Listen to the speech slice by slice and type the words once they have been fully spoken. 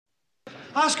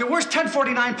Oscar, where's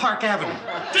 1049 Park Avenue?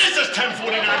 This is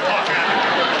 1049 Park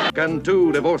Avenue. Can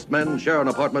two divorced men share an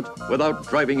apartment without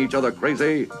driving each other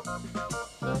crazy?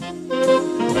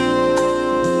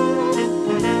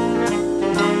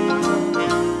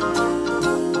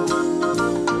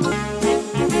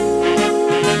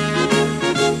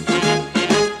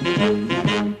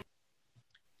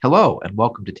 Hello, and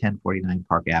welcome to 1049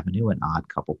 Park Avenue, an Odd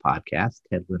Couple podcast.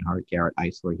 Ted Linhart, Garrett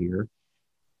Eisler here.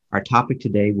 Our topic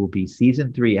today will be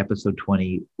Season 3, Episode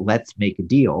 20, Let's Make a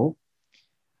Deal,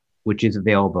 which is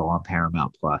available on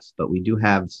Paramount+. But we do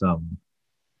have some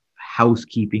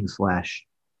housekeeping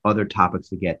 / other topics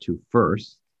to get to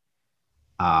first.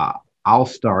 I'll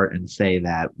start and say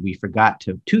that we forgot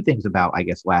two things about, I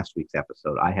guess, last week's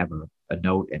episode. I have a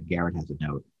note and Garrett has a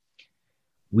note.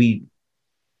 We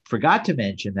forgot to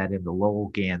mention that in the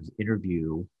Lowell Ganz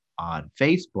interview on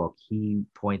Facebook, he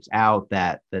points out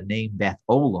that the name Beth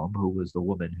Olam, who was the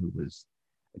woman who was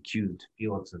accused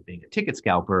Felix of being a ticket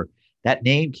scalper, that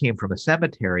name came from a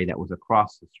cemetery that was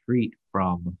across the street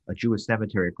from a Jewish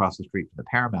cemetery across the street from the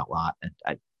Paramount lot. And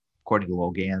according to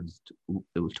Lowell Ganz,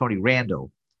 it was Tony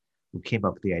Randall who came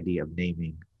up with the idea of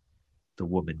naming the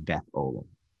woman Beth Olam.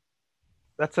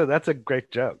 That's a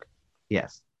great joke.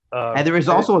 Yes. And there is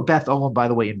also a Beth Olam, by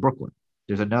the way, in Brooklyn.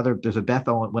 There's a Beth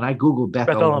Olam. When I Googled Beth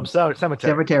Olam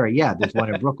cemetery, yeah, there's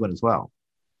one in Brooklyn as well.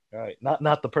 All right,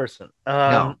 not the person.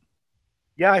 No.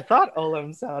 Yeah, I thought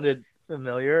Olam sounded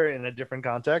familiar in a different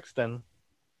context, and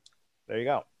there you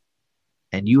go.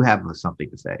 And you have something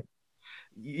to say.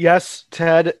 Yes,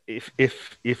 Ted.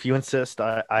 If you insist,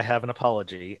 I have an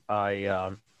apology.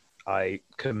 I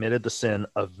committed the sin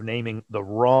of naming the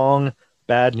wrong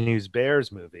Bad News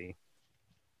Bears movie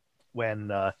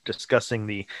when discussing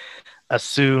the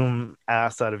 "assume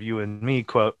ass out of you and me"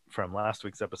 quote from last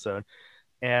week's episode.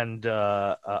 And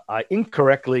I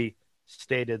incorrectly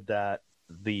stated that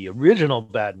the original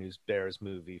Bad News Bears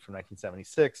movie from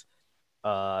 1976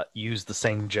 used the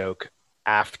same joke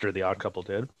after The Odd Couple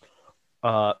did.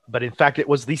 But in fact, it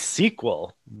was the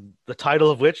sequel, the title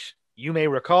of which you may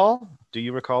recall. Do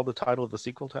you recall the title of the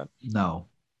sequel, Ted? No.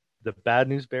 The Bad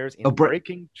News Bears in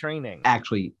Breaking Training.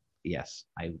 Actually, yes,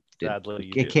 I did.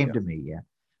 Sadly, it came to me, yeah.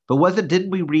 But didn't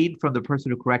we read from the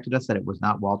person who corrected us that it was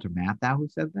not Walter Matthau who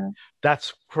said that?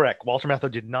 That's correct. Walter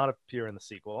Matthau did not appear in the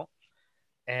sequel.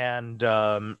 And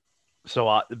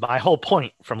so my whole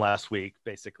point from last week,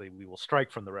 basically, we will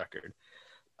strike from the record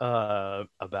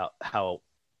about how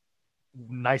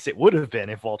nice it would have been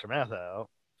if Walter Matthau,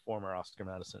 former Oscar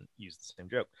Madison, used the same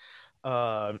joke.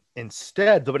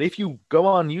 Instead, but if you go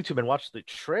on YouTube and watch the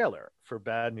trailer for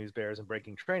Bad News Bears and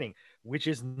Breaking Training, which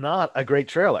is not a great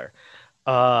trailer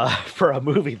for a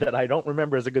movie that I don't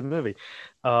remember as a good movie,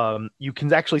 you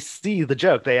can actually see the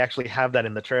joke. They actually have that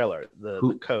in the trailer.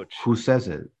 The coach who says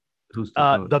it. Who's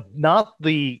not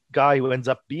the guy who ends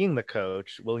up being the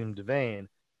coach, William Devane,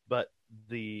 but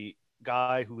the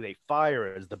guy who they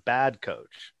fire as the bad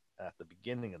coach at the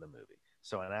beginning of the movie.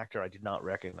 So an actor I did not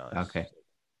recognize. Okay.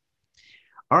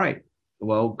 All right.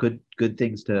 Well, good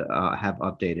things to have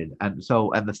updated. And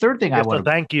the third thing I want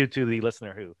to thank you to the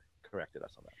listener who corrected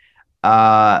us on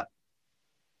that.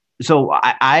 So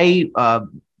I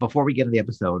before we get into the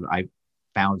episode, I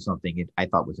found something I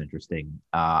thought was interesting.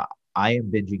 I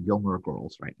am binging Gilmore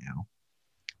Girls right now.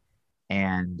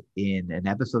 And in an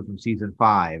episode from season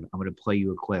 5, I'm going to play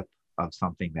you a clip of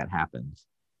something that happens.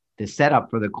 The setup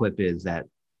for the clip is that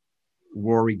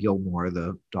Rory Gilmore,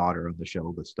 the daughter of the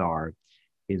show, the star,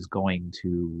 has gone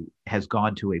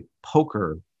to a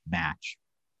poker match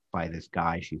by this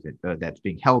guy that's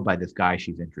being held by this guy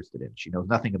she's interested in. She knows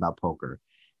nothing about poker,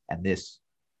 and this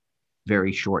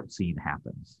very short scene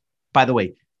happens. By the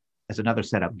way, as another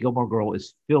setup, Gilmore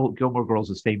Girls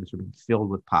is famous for being filled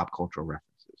with pop cultural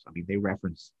references. I mean, they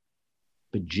reference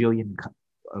bajillion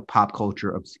pop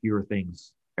culture obscure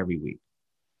things every week.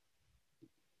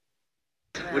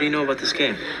 What do you know about this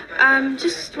game?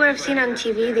 Just what I've seen on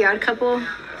TV, The Odd Couple.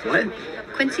 What?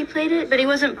 Quincy played it, but he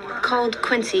wasn't called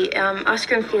Quincy.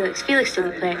 Oscar and Felix. Felix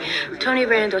didn't play. Tony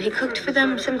Randall, he cooked for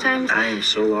them sometimes. I am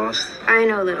so lost. I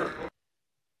know little.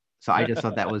 So I just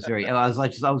thought that was very. I was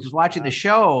just watching the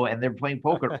show and they're playing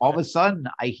poker. All of a sudden,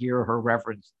 I hear her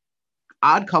reference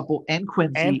Odd Couple and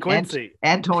Quincy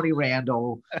and Tony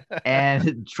Randall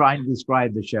and trying to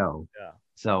describe the show. Yeah.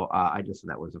 So I just thought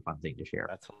that was a fun thing to share.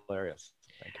 That's hilarious.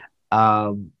 Thank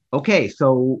you. Okay,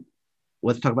 so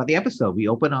let's talk about the episode. We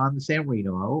open on San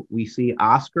Reno. We see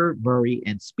Oscar, Murray,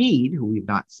 and Speed, who we've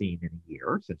not seen in a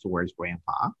year since Where's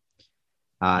Grandpa?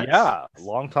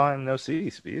 Long time no see,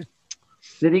 Speed.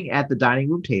 Sitting at the dining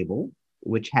room table,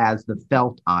 which has the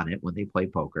felt on it when they play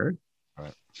poker.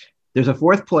 Right. There's a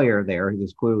fourth player there.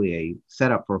 There's clearly a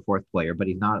setup for a fourth player, but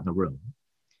he's not in the room.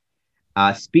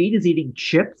 Speed is eating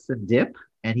chips and dip,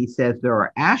 and he says there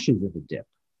are ashes in the dip.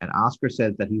 And Oscar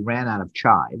says that he ran out of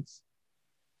chives.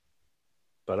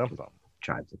 But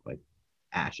Chives look like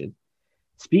ashes.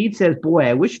 Speed says, boy,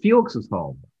 I wish Felix was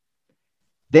home.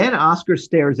 Then Oscar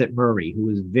stares at Murray, who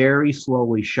is very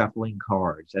slowly shuffling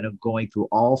cards and going through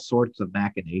all sorts of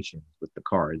machinations with the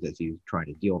cards as he's trying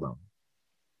to deal them.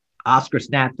 Oscar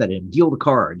snaps at him, deal the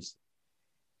cards.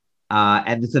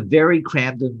 And it's a very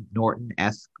Cramden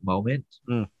Norton-esque moment.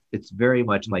 It's very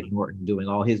much like Norton doing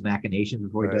all his machinations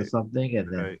before he does something,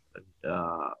 and then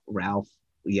Ralph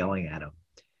yelling at him.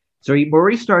 So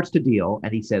Murray starts to deal,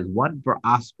 and he says, one for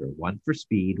Oscar, one for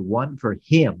Speed, one for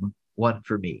him, one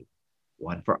for me.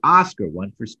 One for Oscar,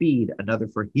 one for Speed, another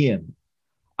for him.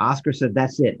 Oscar said,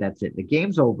 that's it. The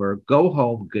game's over. Go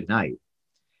home. Good night.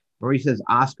 Murray says,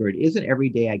 Oscar, it isn't every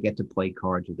day I get to play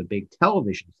cards with a big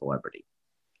television celebrity.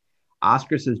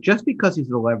 Oscar says, just because he's a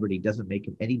celebrity doesn't make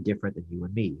him any different than you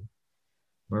and me.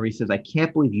 Murray says, I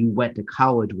can't believe you went to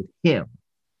college with him.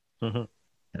 Mm-hmm.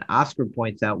 And Oscar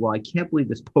points out, well, I can't believe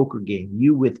this poker game,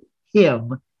 you with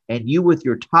him and you with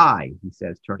your tie, he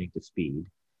says, turning to Speed.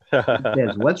 He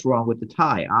says, what's wrong with the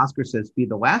tie? Oscar says, Speed,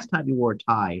 the last time you wore a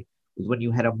tie was when you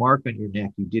had a mark on your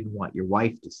neck you didn't want your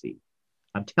wife to see.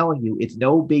 I'm telling you, it's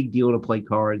no big deal to play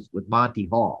cards with Monty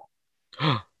Hall.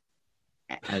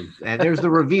 and there's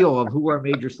the reveal of who our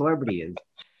major celebrity is.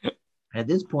 At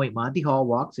this point, Monty Hall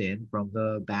walks in from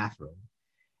the bathroom,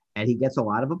 and he gets a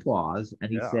lot of applause,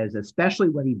 and he says, especially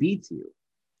when he beats you.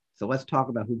 So let's talk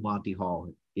about who Monty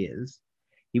Hall is.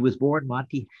 He was born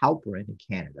Monty Halperin in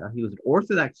Canada. He was an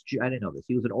Orthodox Jew. I didn't know this.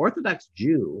 He was an Orthodox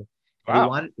Jew.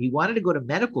 Wow. He wanted to go to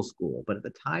medical school, but at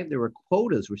the time there were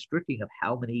quotas restricting of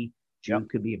how many Jews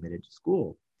could be admitted to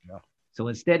school. Yeah. So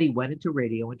instead, he went into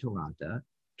radio in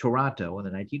Toronto in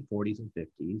the 1940s and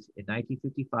 50s. In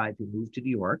 1955, he moved to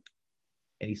New York,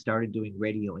 and he started doing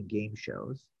radio and game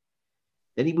shows.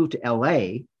 Then he moved to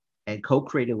LA and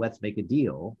co-created Let's Make a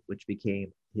Deal, which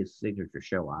became his signature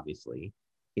show, obviously.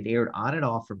 It aired on and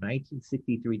off from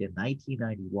 1963 to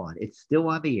 1991. It's still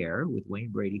on the air with Wayne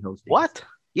Brady hosting. What?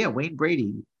 Yeah, Wayne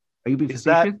Brady. Are you being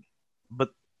facetious? But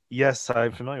yes,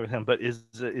 I'm familiar with him. But is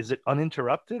it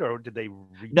uninterrupted, or did they?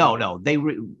 No.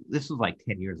 This was like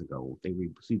 10 years ago.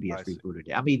 CBS rebooted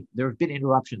it. I mean, there have been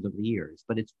interruptions over the years,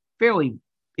 but it's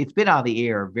been on the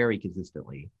air very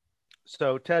consistently.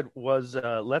 So, Ted, was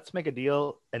Let's Make a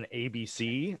Deal an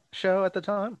ABC show at the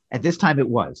time? At this time, it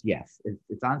was, yes.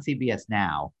 It's on CBS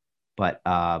now, but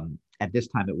at this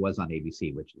time, it was on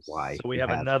ABC, which is why. So we have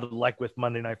another, like with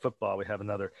Monday Night Football, we have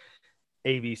another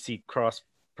ABC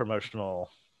cross-promotional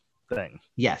thing.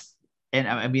 Yes. And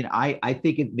I mean, I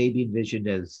think it may be envisioned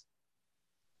as,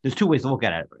 there's two ways to look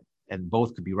at it, and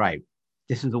both could be right.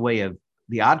 This is a way of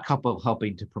The Odd Couple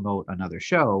helping to promote another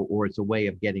show, or it's a way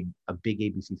of getting a big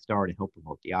ABC star to help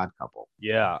promote The Odd Couple.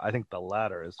 Yeah, I think the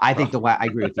latter is. I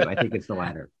agree with you. I think it's the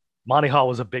latter. Monty Hall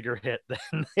was a bigger hit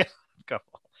than The Odd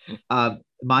Couple.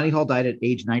 Monty Hall died at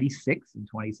age 96 in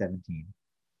 2017.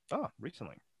 Oh,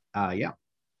 recently. Yeah.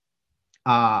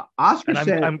 Oscar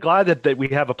said, I'm glad that we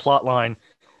have a plot line.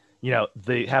 You know,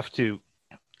 they have to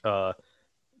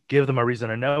give them a reason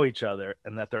to know each other,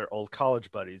 and that they're old college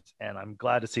buddies. And I'm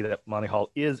glad to see that Monty Hall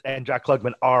and Jack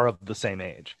Klugman are of the same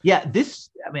age. Yeah,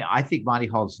 I think Monty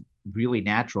Hall's really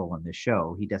natural in this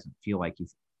show. He doesn't feel like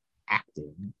he's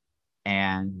acting.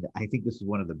 And I think this is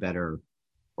one of the better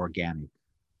organic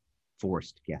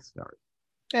forced guest stars.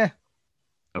 Okay.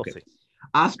 We'll see.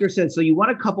 Oscar said, so you won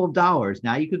a couple of dollars.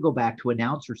 Now you can go back to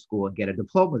announcer school and get a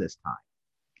diploma this time.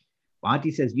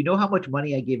 Monty says, you know how much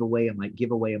money I give away in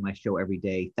my show every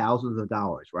day? Thousands of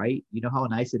dollars, right? You know how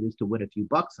nice it is to win a few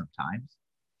bucks sometimes.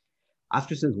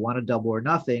 Oscar says, want a double or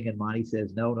nothing? And Monty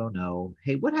says, no.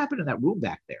 Hey, what happened in that room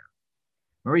back there?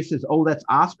 Murray says, oh, that's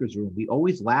Oscar's room. We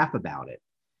always laugh about it.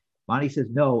 Monty says,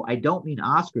 no, I don't mean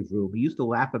Oscar's room. We used to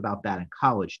laugh about that in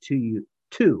college too.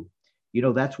 You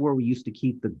know, that's where we used to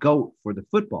keep the goat for the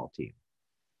football team.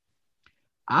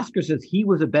 Oscar says he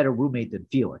was a better roommate than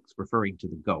Felix, referring to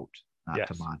the goat, not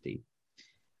to Monty.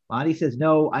 Monty says,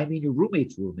 no, I mean your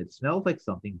roommate's room. It smells like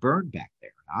something burned back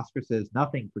there. And Oscar says,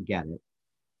 nothing, forget it.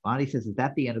 Monty says, is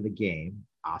that the end of the game?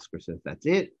 Oscar says, that's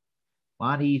it.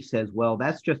 Monty says, well,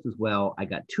 that's just as well. I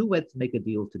got 2 Let's Make a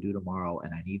Deals to do tomorrow,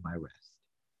 and I need my rest.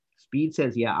 Speed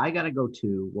says, yeah, I got to go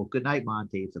too. Well, good night,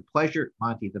 Monty. It's a pleasure.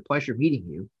 Monty, it's a pleasure meeting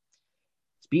you.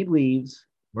 Speed leaves.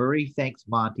 Murray thanks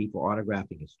Monty for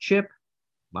autographing his chip.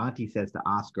 Monty says to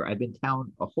Oscar, I've been in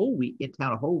town a whole week,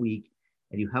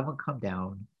 and you haven't come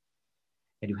down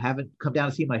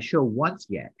to see my show once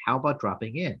yet. How about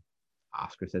dropping in?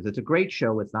 Oscar says, it's a great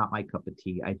show. It's not my cup of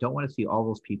tea. I don't want to see all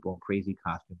those people in crazy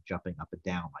costumes jumping up and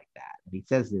down like that. And he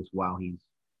says this while he's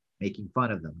making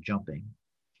fun of them jumping.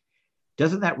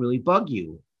 Doesn't that really bug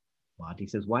you? Monty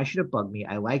says, why should it bug me?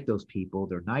 I like those people.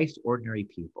 They're nice, ordinary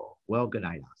people. Well, good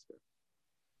night, Oscar.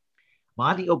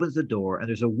 Monty opens the door, and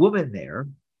there's a woman there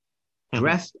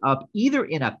dressed up either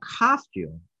in a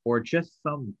costume or just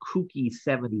some kooky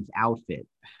 70s outfit.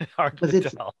 Hard Because to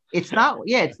tell. it's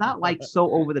not like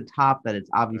so over the top that it's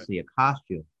obviously a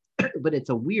costume, but it's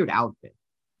a weird outfit.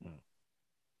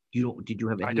 Did you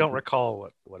have any? I don't recall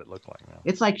what it looked like now.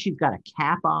 It's like she's got a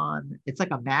cap on. It's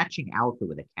like a matching outfit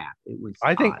with a cap. It was.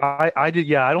 I think odd. I did.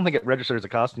 Yeah, I don't think it registered as a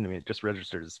costume to me. It just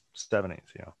registered as 70s.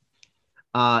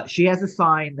 Yeah. She has a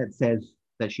sign that says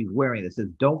that she's wearing. That says,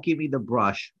 "Don't give me the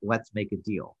brush. Let's make a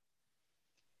deal."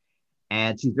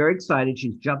 And she's very excited.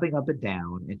 She's jumping up and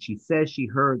down, and she says she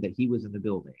heard that he was in the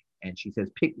building. And she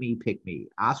says, "Pick me, pick me."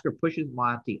 Oscar pushes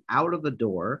Monty out of the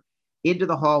door into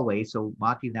the hallway. So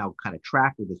Monty now kind of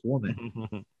trapped with this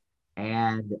woman.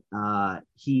 And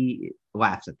he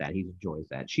laughs at that. He enjoys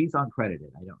that. She's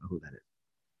uncredited. I don't know who that is.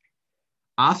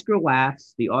 Oscar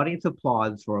laughs. The audience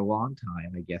applauds for a long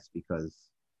time, I guess, because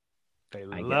They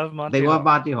love Monty. they love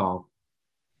Monty Hall.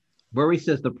 Murray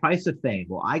says, the price of fame.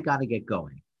 Well, I got to get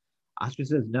going. Oscar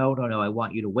says, no. I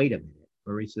want you to wait a minute.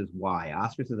 Murray says, why?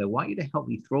 Oscar says, I want you to help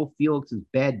me throw Felix's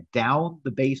bed down the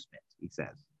basement, he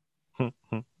says.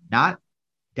 Not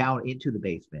down into the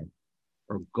basement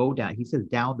or go down. He says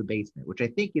down the basement, which I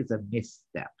think is a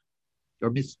misstep or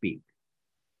misspeak.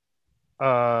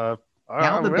 Down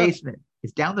the basement.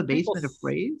 Is down the basement a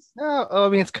phrase? No, I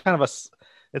mean it's kind of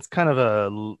a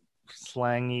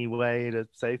slangy way to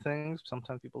say things.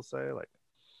 Sometimes people say like,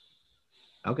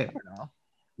 Okay. I don't know.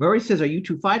 Murray says, are you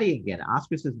two fighting again?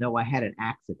 Oscar says, no, I had an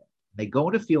accident. They go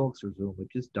into Felix's room,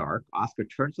 which is dark. Oscar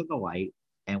turns on the light,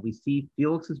 and we see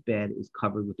Felix's bed is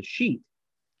covered with a sheet.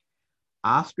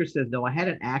 Oscar says, no, I had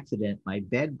an accident. My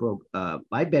bed broke down,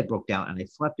 and I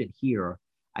slept in here.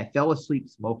 I fell asleep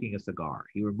smoking a cigar.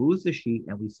 He removes the sheet,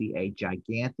 and we see a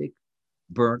gigantic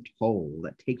burnt hole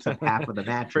that takes up half of the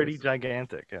mattress. Pretty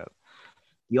gigantic, yeah.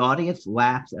 The audience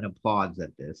laughs and applauds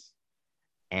at this,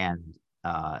 and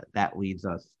that leads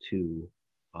us to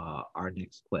our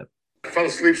next clip. I fell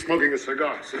asleep smoking a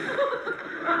cigar.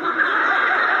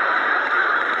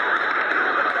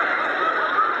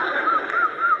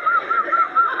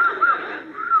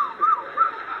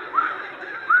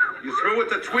 You through with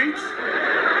the tweets?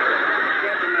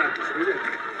 Grab the mattress, will you?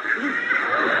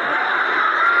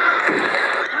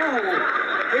 Oh,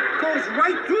 it goes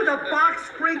right through the box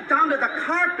spring down to the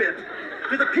carpet.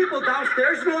 Do the people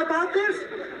downstairs know about this?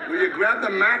 Will you grab the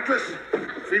mattress?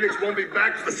 Felix won't be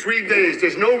back for 3 days.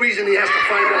 There's no reason he has to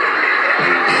find out.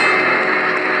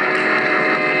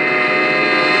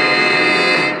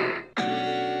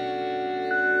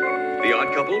 The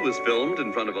Odd Couple was filmed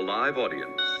in front of a live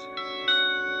audience.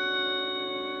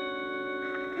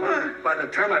 By the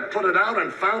time I put it out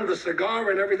and found the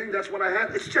cigar and everything, that's what I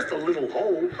had. It's just a little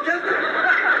hole.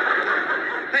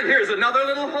 And here's another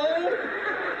little hole.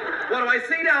 What do I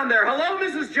see down there? Hello,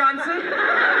 Mrs. Johnson?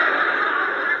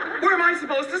 Where am I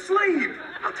supposed to sleep?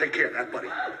 I'll take care of that, buddy.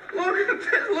 Look at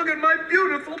this. Look at my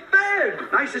beautiful bed.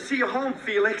 Nice to see you home,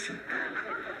 Felix.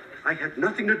 I had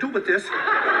nothing to do with this.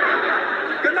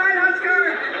 Good night,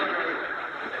 Oscar.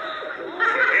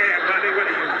 Yeah, buddy, what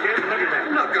are you kidding? Look at that.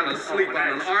 I'm not going to sleep on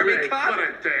an army great. cot. Put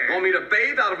it there. Want me to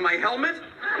bathe out of my helmet?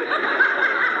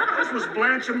 This was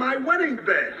Blanche and my wedding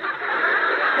bed.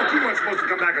 Look, you weren't supposed to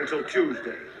come back until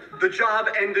Tuesday. The job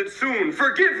ended soon.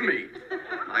 Forgive me.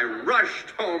 I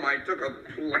rushed home. I took a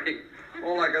plane.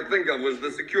 All I could think of was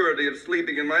the security of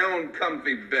sleeping in my own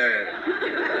comfy bed.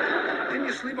 Didn't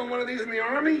you sleep on one of these in the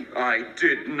Army? I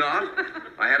did not.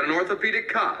 I had an orthopedic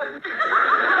cot.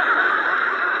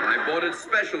 I bought it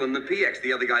special in the PX.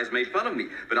 The other guys made fun of me,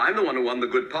 but I'm the one who won the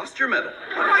good posture medal.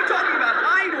 What am I talking about?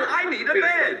 I need a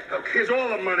bed. Look, here's all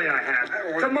the money I have.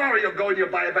 Tomorrow you'll go and you'll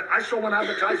buy a bed. I saw one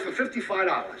advertised for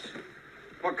 $55.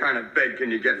 What kind of bed can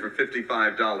you get for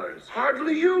 $55?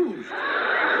 Hardly used.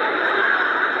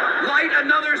 Light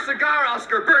another cigar,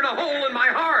 Oscar. Burn a hole in my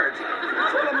heart.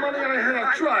 That's all the money I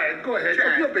have. Try it. Go ahead.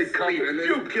 Can't You'll be sleep comfortable. in this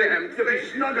You kid. damn You'll be thing.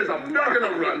 snug as a bug in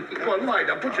a run. Come on, light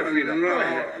up. Put your feet up. Go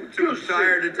ahead. I'm too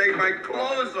tired to take my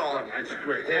clothes off. That's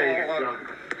great. There you go.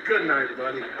 Good night,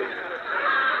 buddy.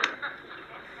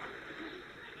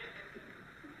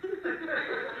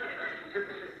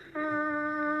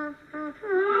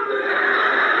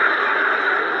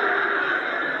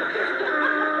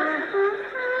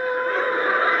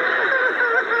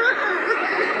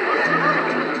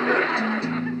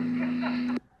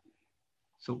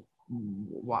 So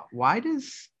why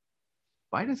does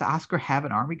Oscar have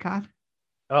an army cot?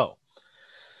 Oh,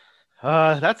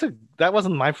 that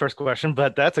wasn't my first question,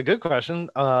 but that's a good question.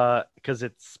 Because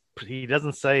he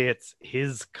doesn't say it's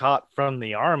his cot from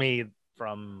the army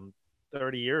from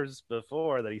 30 years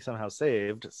before that he somehow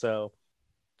saved. So,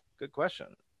 good question.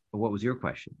 What was your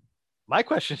question? My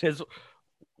question is,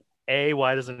 A,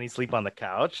 why doesn't he sleep on the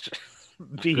couch?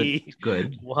 B,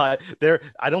 good. Why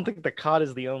I don't think the cot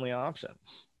is the only option.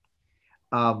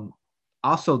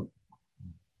 Also,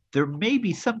 there may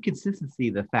be some consistency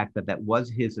in the fact that was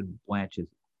his and Blanche's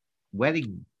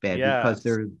wedding bed, because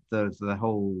there's the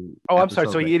whole. Oh, I'm sorry.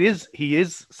 So he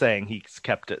is saying he's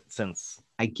kept it since.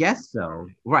 I guess so.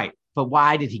 Right. But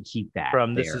why did he keep that?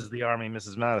 From This Is the Army,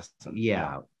 Mrs. Madison.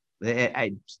 Yeah.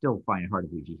 I still find it hard to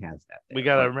believe he has that there. We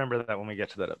got to remember that when we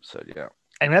get to that episode. Yeah.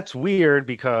 And that's weird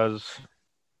because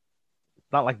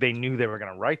it's not like they knew they were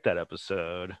going to write that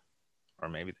episode, or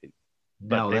maybe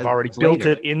but they've already built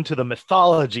it into the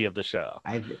mythology of the show.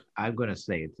 I'm going to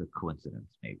say it's a coincidence,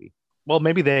 maybe. Well,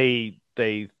 maybe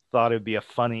they thought it would be a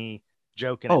funny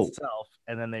joke in itself,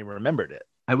 and then they remembered it.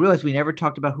 I realized we never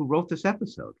talked about who wrote this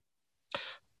episode.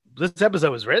 This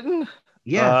episode was written?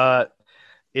 Yeah.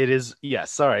 It is,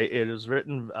 yes, sorry. It was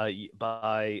written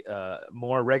by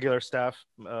more regular staff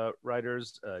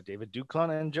writers, David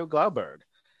Duclon and Joe Glauberg,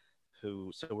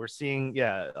 so we're seeing,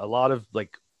 a lot of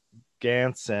like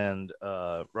Gantz and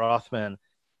Rothman,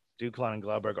 Duclon and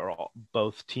Glauberg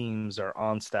both teams are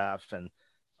on staff and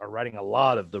are writing a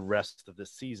lot of the rest of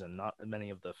this season, not many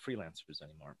of the freelancers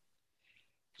anymore.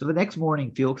 So the next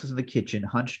morning, Felix is in the kitchen,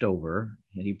 hunched over,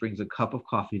 and he brings a cup of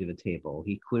coffee to the table.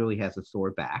 He clearly has a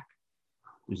sore back.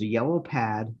 There's a yellow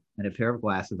pad and a pair of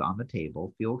glasses on the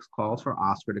table. Felix calls for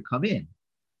Oscar to come in.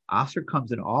 Oscar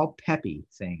comes in all peppy,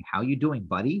 saying, "How you doing,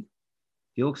 buddy?"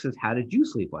 Felix says, "How did you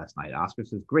sleep last night?" Oscar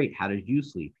says, "Great. How did you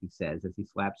sleep?" he says as he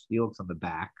slaps Felix on the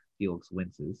back. Felix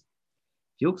winces.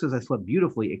 Felix says, "I slept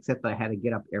beautifully, except I had to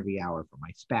get up every hour for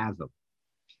my spasm."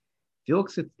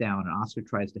 Felix sits down, and Oscar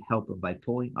tries to help him by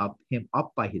pulling him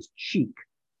up by his cheek,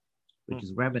 which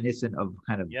is reminiscent of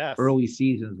kind of early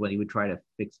seasons when he would try to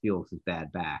fix Felix's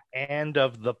bad back. And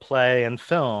of the play and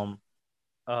film,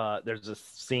 there's a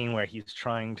scene where he's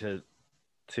trying to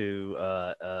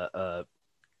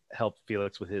help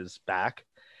Felix with his back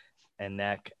and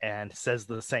neck, and says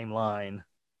the same line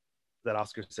that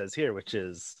Oscar says here, which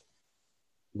is,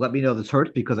 "Let me know this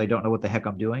hurts because I don't know what the heck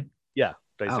I'm doing." Yeah,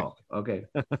 basically. Oh, okay.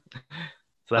 So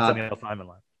that's a Neil Simon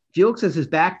line. Felix says his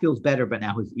back feels better, but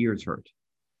now his ears hurt.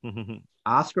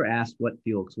 Oscar asks what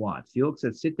Felix wants. Felix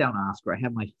says, "Sit down, Oscar. I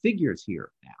have my figures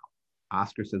here now."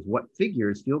 Oscar says, "What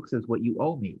figures?" Felix says, "What you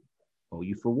owe me." "Owe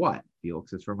you for what?"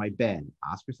 Felix says, "For my bed."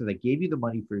 Oscar says, "I gave you the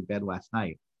money for your bed last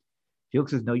night."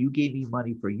 Felix says, "No, you gave me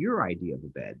money for your idea of a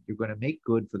bed. You're going to make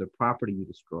good for the property you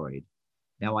destroyed.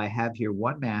 Now I have here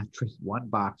one mattress, one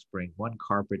box spring, one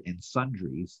carpet, and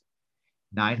sundries,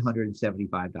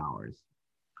 $975.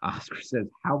 Oscar says,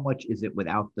 "How much is it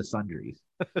without the sundries?"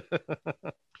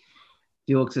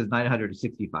 Felix says,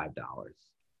 $965.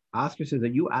 Oscar says, "Are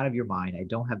you out of your mind? I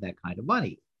don't have that kind of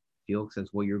money." Felix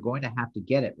says, "Well, you're going to have to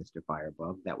get it, Mr.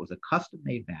 Firebug. That was a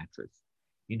custom-made mattress.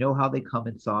 You know how they come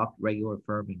in soft, regular,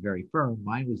 firm, and very firm.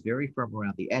 Mine was very firm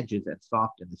around the edges and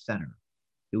soft in the center.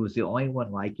 It was the only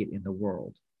one like it in the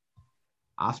world."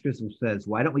 Oscar says,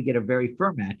 "Why don't we get a very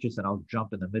firm mattress and I'll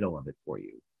jump in the middle of it for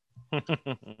you?"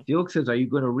 Felix says, "Are you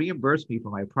going to reimburse me for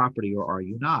my property or are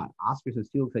you not?" Oscar says,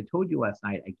 "Felix, I told you last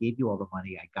night I gave you all the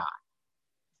money I got."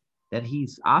 Then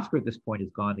Oscar at this point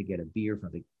has gone to get a beer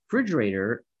from the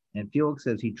refrigerator, and Felix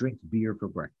says he drinks beer for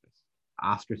breakfast.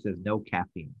 Oscar says, "No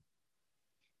caffeine."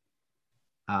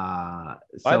 By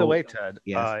the way, Ted,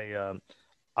 yes.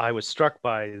 I was struck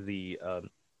by the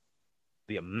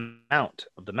amount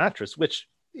of the mattress, which,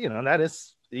 that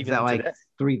is even that today. Like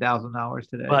 $3,000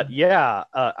 today. But yeah,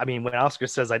 I mean, when Oscar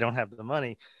says I don't have the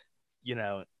money,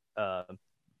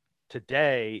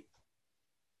 today,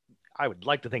 I would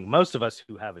like to think most of us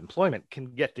who have employment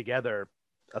can get together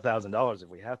 $1,000 if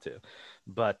we have to.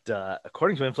 But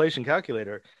according to Inflation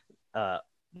Calculator,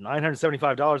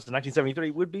 $975 in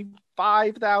 1973 would be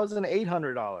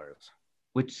 $5,800,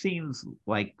 which seems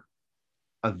like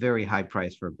a very high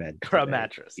price for a bed for a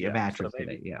mattress. Yeah, mattress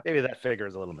today. Yeah, maybe that figure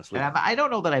is a little misleading. And I don't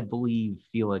know that I believe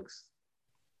Felix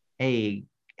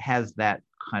has that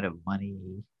kind of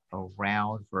money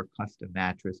around for a custom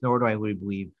mattress, nor do I really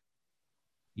believe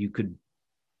you could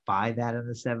buy that in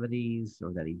the 70s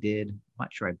or that he did. I'm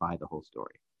not sure I buy the whole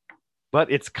story.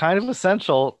 But it's kind of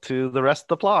essential to the rest of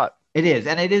the plot. It is,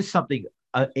 and it is something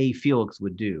a Felix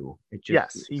would do.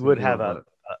 Yes, he would have a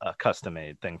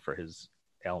custom-made thing for his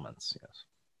ailments. Yes.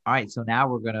 All right, so now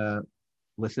we're gonna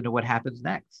listen to what happens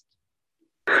next.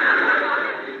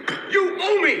 You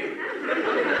owe me!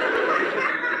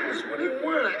 What do you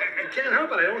want? I can't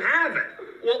help it. I don't have it.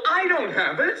 Well, I don't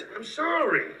have it. I'm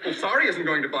sorry. Well, sorry isn't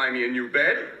going to buy me a new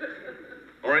bed.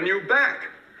 Or a new back.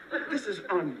 This is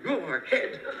on your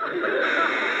head.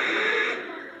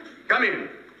 Come in.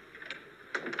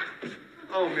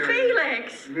 Oh, Miriam.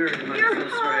 Felix! Miriam, I'm You're so home.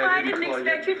 sorry I I didn't didn't call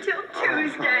expect you. you till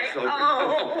Tuesday. So-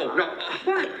 Oh. no.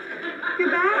 What?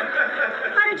 You're back?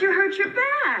 How did you hurt your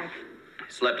back?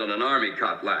 Slept on an army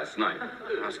cot last night.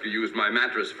 Oscar used my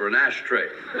mattress for an ashtray.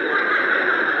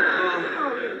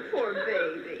 Oh, you poor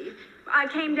baby. I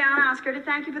came down, Oscar, to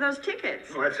thank you for those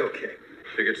tickets. Oh, that's okay.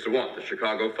 Tickets to what? The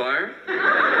Chicago Fire?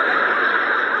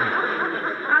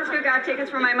 Oscar got tickets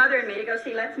for my mother and me to go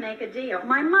see Let's Make a Deal.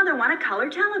 My mother wanted color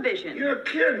television. You're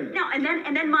kidding. No, and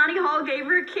then Monty Hall gave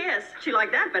her a kiss. She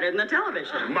liked that better than the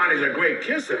television. Monty's a great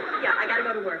kisser. Yeah, I gotta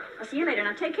go to work. I'll see you later.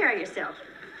 Now take care of yourself.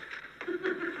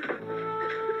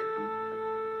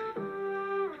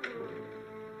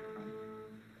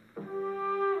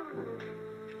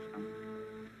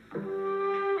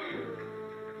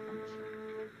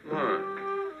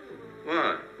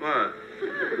 What?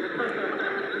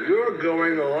 You're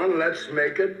going on Let's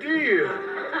Make a Deal.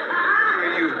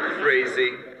 Are you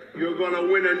crazy? You're going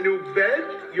to win a new bed,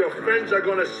 your friends are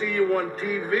going to see you on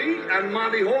TV, and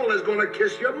Monty Hall is going to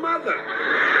kiss your mother.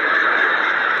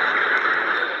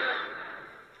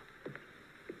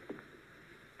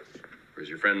 Where's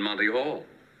your friend Monty Hall?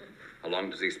 How long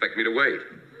does he expect me to wait?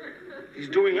 He's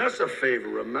doing us a favor,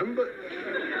 remember?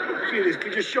 Felix,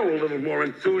 could you show a little more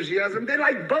enthusiasm? They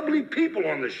like bubbly people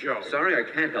on the show. Sorry, I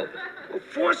can't help it. Well,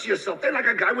 force yourself. They like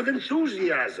a guy with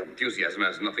enthusiasm. Enthusiasm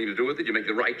has nothing to do with it. You make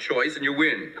the right choice and you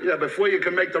win. Yeah, before you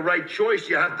can make the right choice,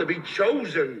 you have to be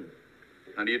chosen.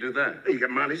 How do you do that? You get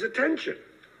Monty's attention.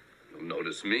 You'll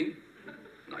notice me.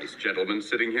 Nice gentleman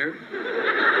sitting here.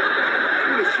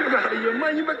 Felix, you're out of your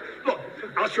mind. Look,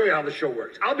 I'll show you how the show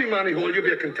works. I'll be Monty Hall, you'll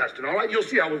be a contestant, all right? You'll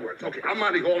see how it works. Okay, I'm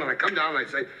Monty Hall, and I come down and I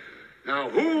say, now,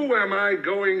 who am I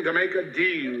going to make a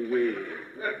deal with?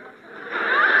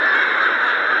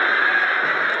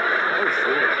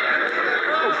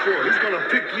 Oh, sure. He's going to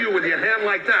pick you with your hand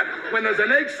like that when there's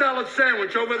an egg salad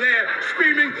sandwich over there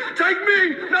screaming, take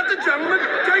me, not the gentleman,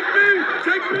 take me,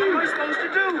 take me. What am I supposed to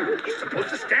do? You're supposed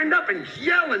to stand up and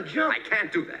yell and jump. I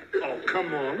can't do that. Oh,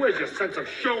 come on. Where's your sense of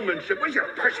showmanship? Where's your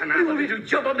personality? You want me to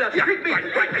jump up there? Yeah, Pick me. right,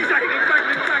 exactly.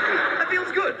 That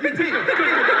feels good. Pick me.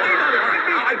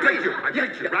 I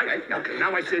picked you, right? Okay,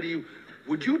 now I say to you,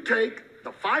 would you take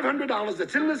the $500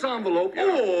 that's in this envelope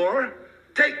or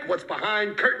take what's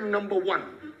behind curtain number 1? Well,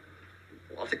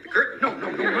 I'll take the curtain. No,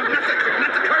 not the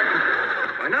curtain.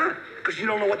 Why not? Because you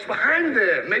don't know what's behind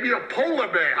there. Maybe a polar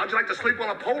bear. How'd you like to sleep on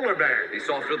a polar bear? He's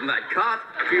softer than that cot.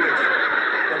 Felix,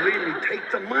 believe me, take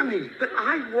the money. But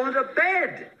I want a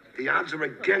bed. The odds are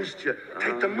against you.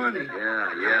 Take the money. Yeah.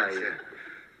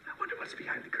 I wonder what's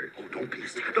behind the curtain. Oh, don't be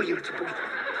stupid. No, you're not supposed to.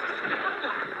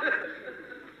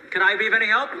 Can I be of any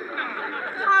help?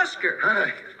 Oscar.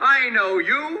 Hi. I know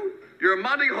you. You're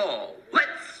Monty Hall.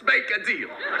 Let's make a deal.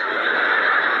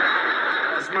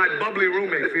 That's my bubbly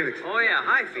roommate, Felix. Oh, yeah.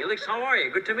 Hi, Felix. How are you?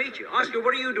 Good to meet you. Oscar,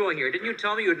 what are you doing here? Didn't you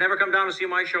tell me you'd never come down to see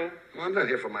my show? Well, I'm not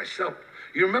here for myself.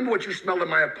 You remember what you smelled in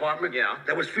my apartment? Yeah.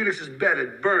 That was Felix's bed.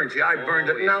 It burned. See, I burned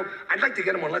it. yeah. Now, I'd like to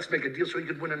get him on Let's Make a Deal so he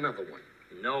could win another one.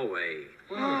 No way.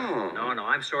 Oh. No,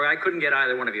 I'm sorry. I couldn't get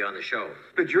either one of you on the show.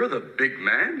 But you're the big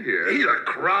man here. He's a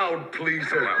crowd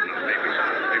pleaser. Well, no,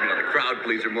 maybe not a crowd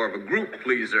pleaser, more of a group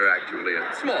pleaser, actually.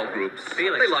 Small groups.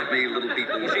 Felix. They love me, little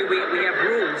people. You see, we have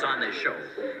rules on this show.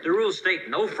 The rules state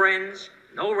no friends,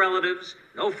 no relatives,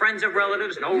 no friends of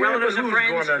relatives, no relatives of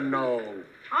friends. Who's gonna know?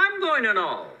 I'm going to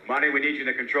know. Monty, we need you in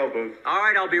the control booth. All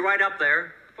right, I'll be right up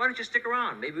there. Why don't you stick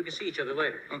around? Maybe we can see each other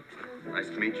later. Oh, nice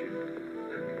to meet you.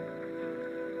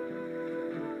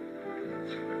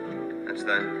 That's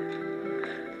that.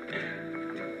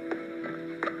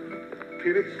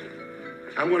 Felix,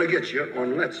 I'm gonna get you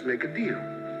on Let's Make a Deal.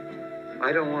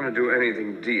 I don't want to do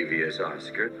anything devious,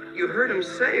 Oscar. You heard him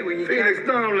say we Felix,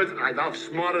 I've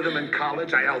outsmarted him in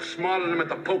college. I outsmarted him at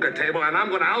the poker table, and I'm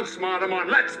gonna outsmart him on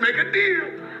Let's Make a Deal.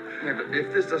 Yeah, but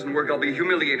if this doesn't work, I'll be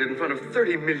humiliated in front of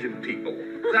 30 million people.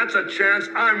 That's a chance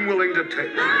I'm willing to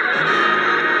take.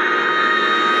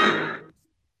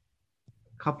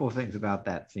 Couple of things about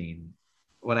that scene.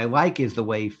 What I like is the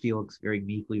way Felix very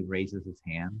meekly raises his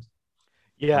hand.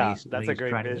 Yeah, when that's a he's great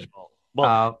trying to- visual.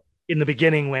 Well, in the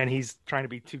beginning when he's trying to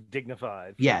be too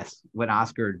dignified. Yes, when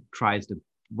Oscar tries to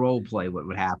role play what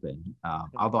would happen.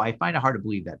 Although I find it hard to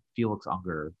believe that Felix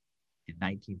Unger in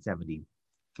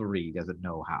 1973 doesn't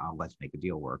know how Let's Make a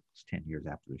Deal works 10 years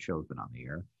after the show's been on the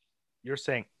air. You're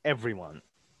saying everyone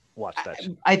watched that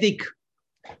show. I think,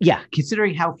 yeah,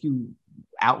 considering how few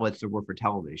outlets there were for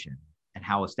television and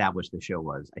how established the show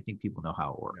was, I think people know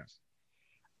how it works.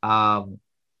 I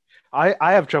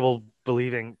have trouble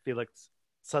believing Felix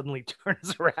suddenly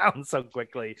turns around so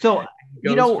quickly. So,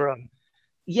 from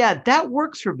yeah, that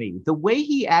works for me. The way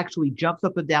he actually jumps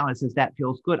up and down and says that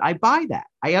feels good, I buy that.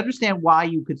 I understand why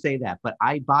you could say that, but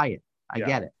I buy it. I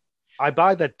get it. I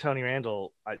buy that Tony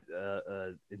Randall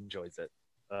enjoys it.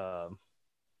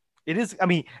 It is. I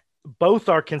mean, both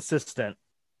are consistent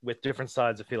with different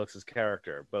sides of Felix's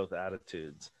character, both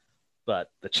attitudes, but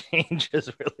the change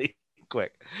is really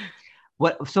quick.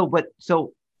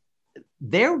 So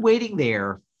they're waiting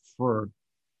there for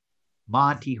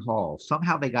Monty Hall.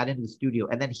 Somehow they got into the studio,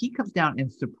 and then he comes down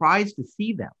and surprised to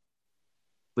see them.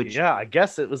 Which, yeah, I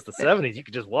guess it was the 70s. You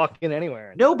could just walk in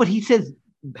anywhere. No, but he says,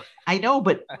 I know,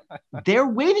 but they're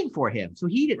waiting for him. So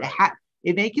he didn't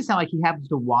it makes it sound like he happens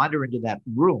to wander into that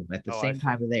room at the same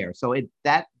time they're there. So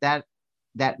that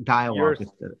dialogue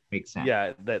just makes sense.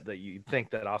 Yeah, that you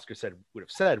think that Oscar would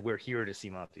have said, we're here to see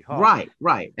Monty Hall.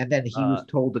 Right. And then he was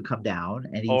told to come down,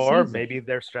 and maybe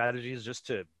their strategy is just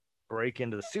to break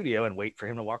into the studio and wait for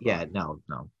him to walk. Yeah, no.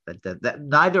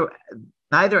 That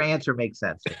neither answer makes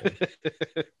sense.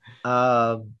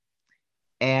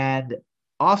 And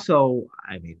also,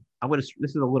 I mean, this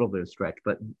is a little bit of a stretch,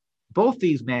 but both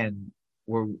these men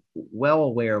were well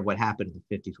aware of what happened in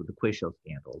the 50s with the quiz show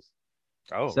scandals.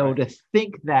 To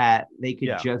think that they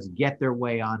could just get their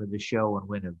way onto the show and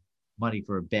win money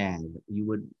for a band, you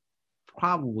would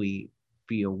probably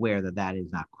be aware that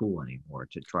is not cool anymore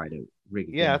to try to rig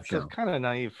it. Yeah, it's kind of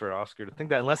naive for Oscar to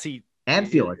think that, unless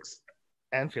Felix,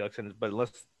 but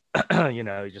unless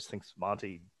he just thinks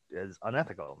Monty is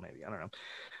unethical. Maybe, I don't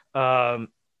know.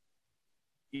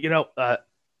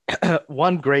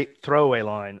 One great throwaway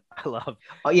line I love.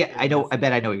 Oh yeah, I know. I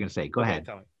bet I know what you're gonna say. Go ahead.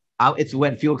 Tell me. It's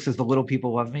when Felix says, "The little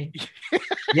people love me."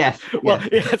 Yes. Well,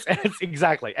 it's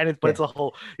exactly, and it's a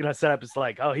whole setup. It's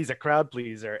like, oh, he's a crowd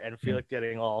pleaser, and Felix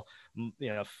getting all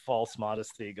false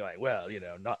modesty, going, well,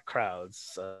 not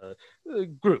crowds,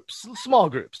 groups, small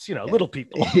groups, little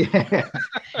people.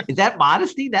 Is that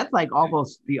modesty? That's like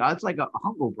almost it's like a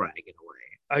humble brag in a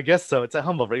way. I guess so. It's a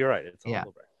humble brag. You're right. It's a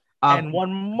humble brag. And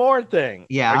one more thing.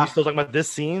 Yeah. Are you still talking about this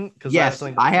scene? Yes,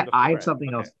 I have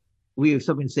something else. We have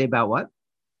something to say about what?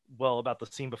 Well, about the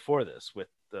scene before this with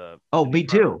the. Oh, me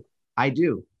too. I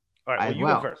do. All right, you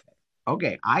go first.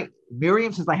 Okay,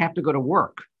 Miriam says I have to go to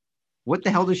work. What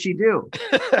the hell does she do?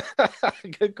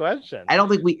 Good question. I don't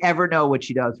think we ever know what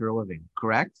she does for a living.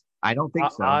 Correct? I don't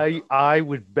think so. I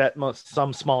would bet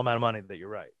some small amount of money that you're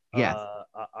right. Yes.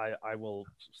 I will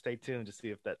stay tuned to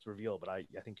see if that's revealed, but I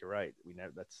think you're right.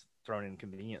 That's thrown in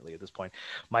conveniently at this point.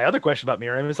 My other question about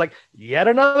Miriam is yet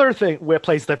another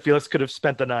place that Felix could have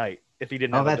spent the night if he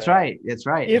didn't. Oh, that's right. That's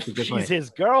right. If she's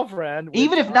his girlfirlriend,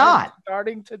 even if not,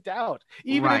 starting to doubt.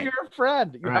 Even if you're a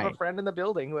friend, you have a friend in the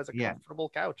building who has a comfortable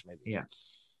couch, maybe. Yeah.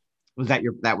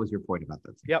 That was your point about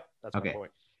that? Yep, that's my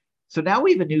point. So now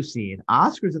we have a new scene.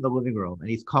 Oscar's in the living room, and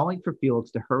he's calling for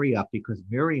Felix to hurry up because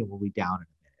Miriam will be down in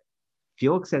a minute.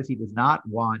 Felix says he does not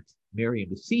want Miriam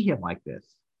to see him like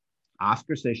this.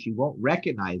 Oscar says she won't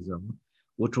recognize him,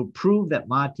 which will prove that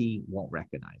Monty won't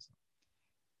recognize him.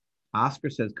 Oscar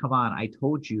says, come on, I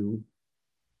told her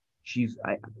she's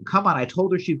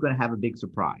going to have a big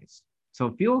surprise.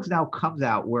 So Felix now comes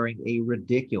out wearing a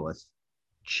ridiculous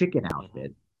chicken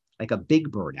outfit, like a Big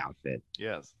Bird outfit.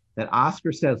 Yes. That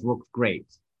Oscar says looks great.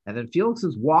 And then Felix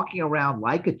is walking around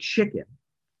like a chicken,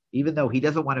 even though he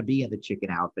doesn't want to be in the chicken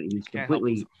outfit. He's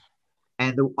completely,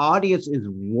 and the audience is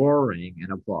roaring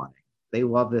and applauding. They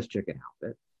love this chicken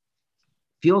outfit.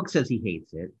 Felix says he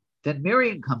hates it. Then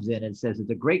Miriam comes in and says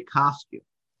it's a great costume.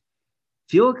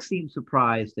 Felix seems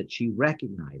surprised that she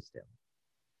recognized him.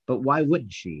 But why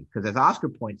wouldn't she? Because as Oscar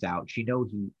points out, she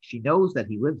knows that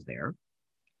he lives there.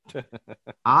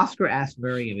 Oscar asks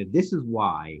Miriam if this is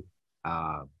why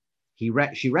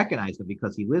she recognized him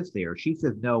because he lives there. She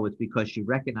says no, it's because she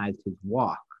recognized his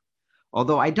walk.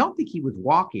 Although I don't think he was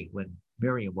walking when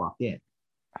Miriam walked in.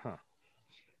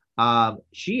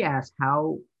 She asks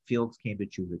how Felix came to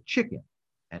choose a chicken.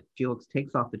 And Felix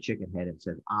takes off the chicken head and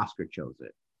says Oscar chose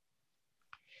it.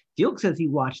 Felix says he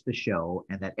watched the show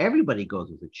and that everybody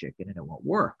goes as a chicken and it won't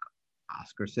work.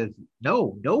 Oscar says,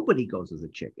 no, nobody goes as a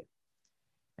chicken.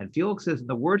 And Felix says, in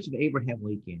the words of Abraham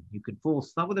Lincoln, you can fool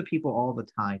some of the people all the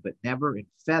time, but never in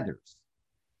feathers.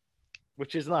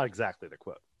 Which is not exactly the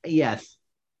quote. Yes.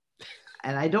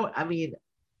 And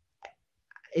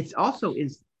it's also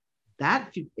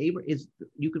that is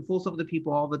you can fool some of the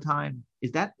people all the time.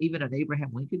 Is that even an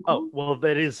Abraham Lincoln quote? Oh, well,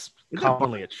 that is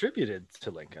commonly attributed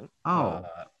to Lincoln. Oh,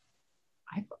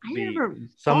 I never.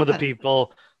 Some of the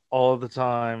people all the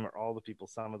time, or all the people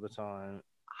some of the time.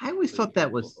 I always thought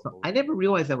that was. I never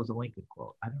realized that was a Lincoln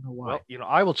quote. I don't know why. Well,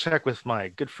 I will check with my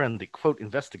good friend, the quote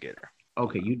investigator.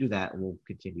 Okay, you do that. We'll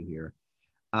continue here.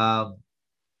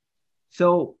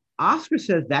 So Oscar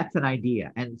says that's an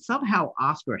idea, and somehow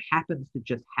Oscar happens to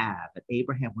just have an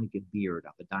Abraham Lincoln beard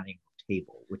on the dining room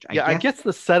table, which I guess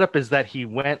the setup is that he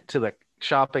went to the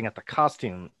shopping at the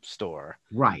costume store,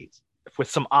 right, with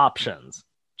some options: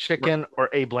 chicken or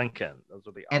Abe Lincoln. Those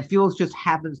are the options. And Felix just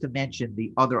happens to mention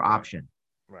the other option.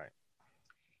 Right.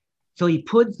 So he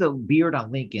puts the beard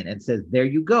on Lincoln and says, "There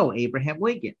you go, Abraham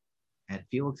Lincoln." And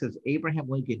Felix says, Abraham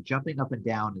Lincoln jumping up and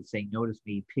down and saying, "Notice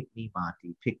me, pick me,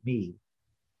 Monty, pick me."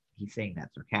 He's saying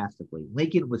that sarcastically.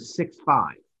 Lincoln was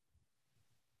 6'5".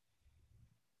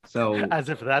 So as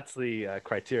if that's the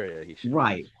criteria he should.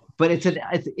 Right. But it's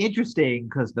interesting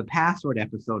because the Password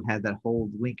episode had that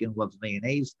whole Lincoln loves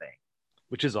mayonnaise thing.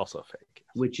 Which is also fake.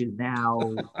 Which is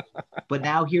now, but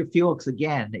now here Felix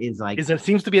again is like.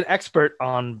 Seems to be an expert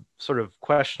on sort of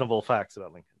questionable facts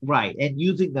about Lincoln. Right. And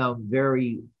using them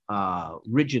very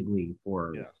rigidly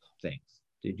for things.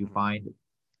 Did you find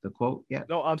the quote yet?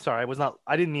 No, I'm sorry.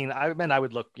 I meant I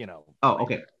would look, Oh,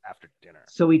 okay. After dinner.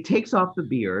 So he takes off the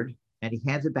beard and he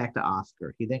hands it back to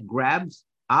Oscar. He then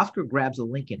Oscar grabs a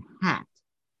Lincoln hat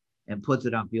and puts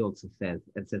it on Felix and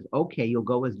says, "Okay, you'll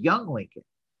go as young Lincoln.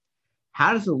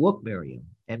 How does it look, Miriam?"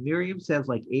 And Miriam says,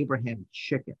 "Like Abraham's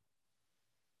chicken."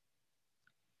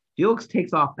 Felix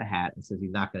takes off the hat and says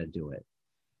he's not going to do it.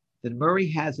 Then Murray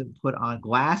has him put on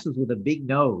glasses with a big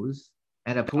nose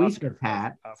and a policeman's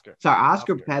hat.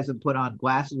 Oscar has him put on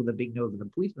glasses with a big nose and a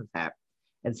policeman's hat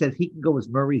and says he can go as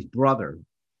Murray's brother.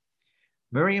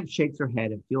 Miriam shakes her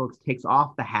head and Felix takes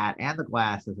off the hat and the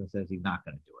glasses and says he's not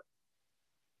going to do it.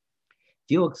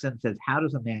 Felix then says, "How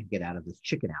does a man get out of this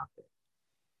chicken outfit?"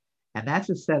 And that's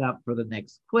a setup for the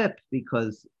next clip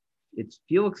because it's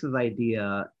Felix's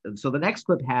idea. So the next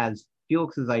clip has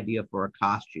Felix's idea for a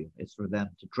costume. It's for them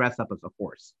to dress up as a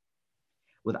horse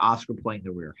with Oscar playing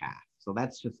the rear half. So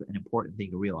that's just an important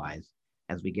thing to realize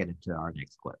as we get into our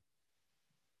next clip.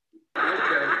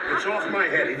 Okay, it's off my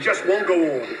head. He just won't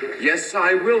go on. Yes,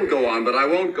 I will go on, but I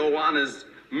won't go on as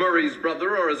Murray's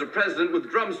brother or as a president with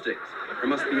drumsticks. There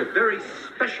must be a very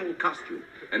special costume,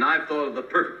 and I've thought of the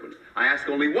perfect one. I ask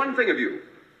only one thing of you.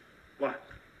 What?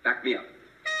 Back me up.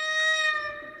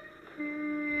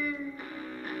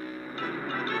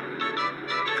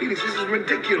 Felix, this is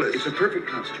ridiculous. It's a perfect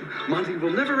costume. Monty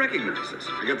will never recognize us.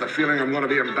 I get the feeling I'm going to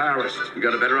be embarrassed. You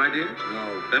got a better idea?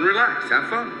 No. Then relax. Have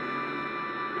fun.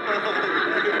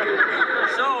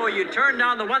 So you turn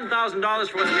down the $1,000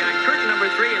 for what's behind curtain number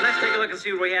 3, and let's take a look and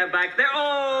see what we have back there.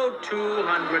 Oh,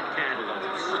 200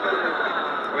 cantaloupes.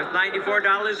 Worth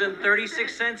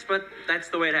 $94.36, but that's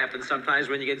the way it happens sometimes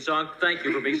when you get zonked. Thank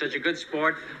you for being such a good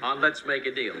sport on Let's Make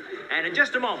a Deal. And in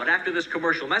just a moment, after this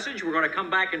commercial message, we're going to come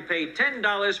back and pay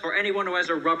 $10 for anyone who has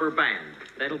a rubber band.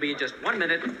 That'll be just 1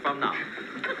 minute from now.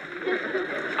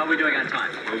 How are we doing on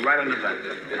time? We're right on the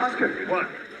button. Oscar. What?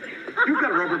 You've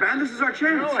got a rubber band. This is our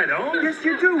chance. No, I don't. Yes,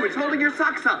 you do. It's holding your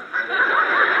socks up.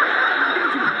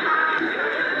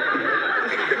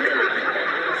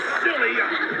 Silly.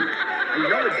 You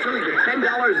know it's silly, but $10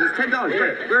 is $10.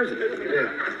 Where is it?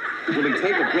 Yeah. Will he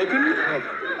take a broken?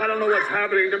 I don't know what's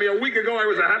happening to me. A week ago, I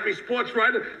was a happy sports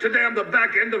writer. Today, I'm the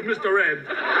back end of Mr. Ed.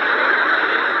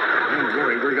 Don't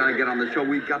worry, we're going to get on the show.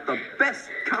 We've got the best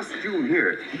costume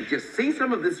here. Did you see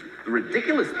some of this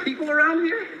ridiculous people around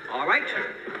here? All right.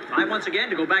 Time once again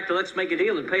to go back to Let's Make a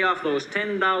Deal and pay off those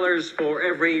 $10 for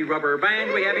every rubber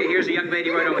band we have here. Here's a young lady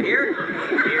right over here.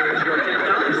 Here's your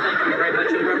 $10. Thank you very much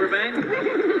for the rubber band.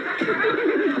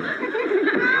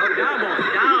 Oh, down, boy.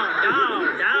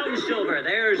 Down, Silver.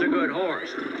 There's a good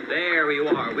horse. There you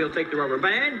are. We'll take the rubber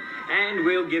band, and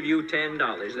we'll give you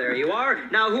 $10. There you are.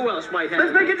 Now, who else might have...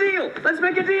 Let's make a deal. Let's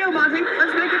make a deal, Monty.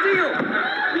 Let's make a deal.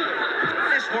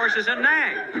 This horse is a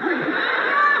nag.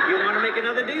 You want to make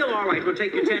another deal? All right, we'll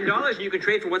take your $10 and you can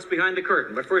trade for what's behind the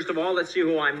curtain. But first of all, let's see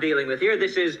who I'm dealing with here.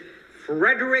 This is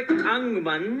Frederick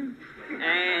Ungman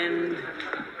and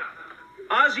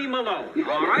Ozzie Malone.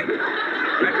 All right?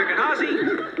 Frederick and Ozzie,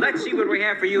 let's see what we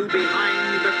have for you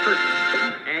behind the curtain.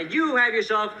 And you have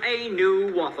yourself a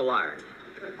new waffle iron.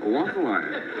 A waffle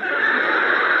iron?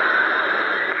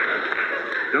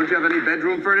 Don't you have any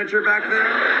bedroom furniture back there?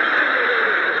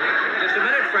 Just a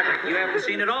minute, Frederick. You haven't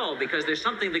seen it all because there's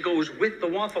something that goes with the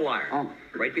waffle iron. Oh.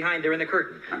 Right behind there in the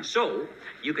curtain. So,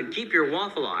 you can keep your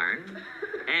waffle iron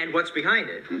and what's behind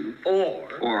it.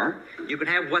 Or you can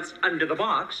have what's under the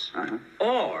box.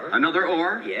 Or Another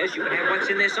or? yes, you can have what's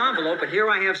in this envelope. And here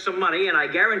I have some money, and I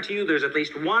guarantee you there's at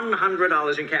least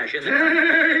 $100 in cash in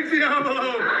there. Take the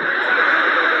envelope.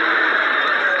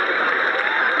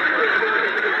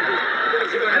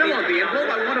 I don't want the envelope.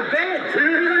 I want a bed.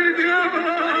 Take the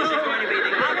envelope. What is it going to be?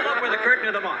 The envelope or the curtain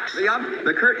or the box?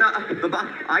 The curtain, the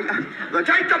box.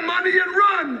 Take the money and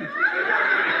run.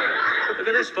 Look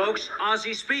at this, folks.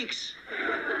 Ozzy speaks.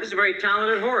 This is a very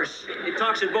talented horse. It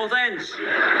talks at both ends.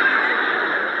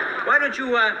 Why don't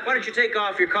you take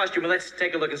off your costume and let's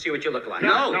take a look and see what you look like?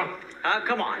 No.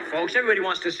 Come on, folks. Everybody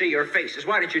wants to see your faces.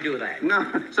 Why don't you do that? No.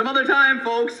 Some other time,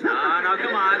 folks. No,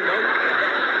 come on.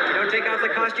 Don't take off the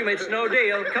costume. It's no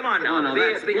deal. Come on now. No,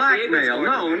 that's blackmail.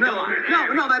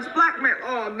 No, that's blackmail.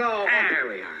 Oh, no. There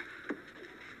we are.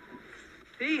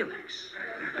 Felix.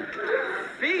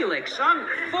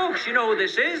 Folks, you know who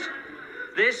this is?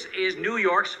 This is New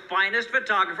York's finest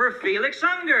photographer, Felix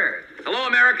Unger. Hello,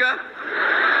 America.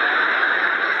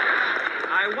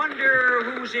 I wonder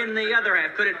who's in the other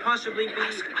half. Could it possibly be...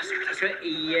 Oscar.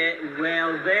 Yeah,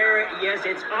 well, yes,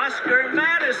 it's Oscar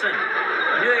Madison,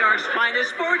 New York's finest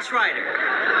sports writer.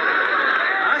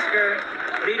 Oscar,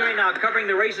 what are you doing now, covering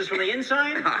the races from the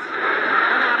inside? Come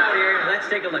on out here. Let's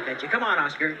take a look at you. Come on,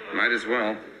 Oscar. Might as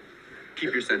well.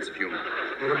 Keep your sense of humor.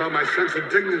 What about my sense of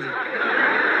dignity?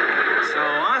 So,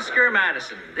 Oscar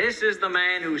Madison, this is the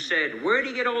man who said, where do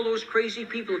you get all those crazy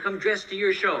people who come dressed to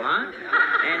your show, huh?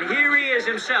 And here he is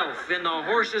himself in the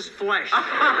horse's flesh.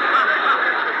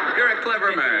 You're a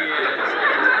clever man.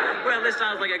 Yes. Well, this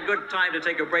sounds like a good time to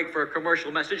take a break for a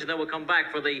commercial message, and then we'll come back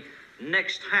for the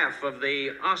next half of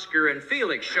the Oscar and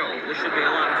Felix show. This should be a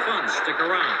lot of fun. Stick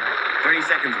around. 30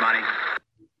 seconds, Monty.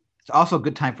 It's also a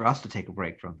good time for us to take a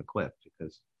break from the clip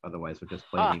because otherwise we'll just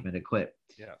play an 8-minute clip.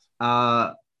 Yes.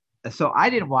 So I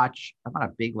didn't watch. I'm not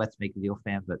a big Let's Make a Deal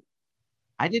fan, but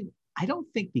I don't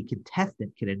think the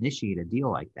contestant can initiate a deal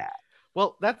like that.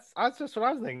 Well, that's just what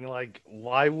I was thinking. Like,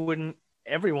 why wouldn't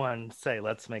everyone say,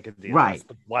 let's make a deal? Right.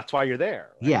 That's why you're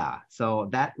there. Right? Yeah. So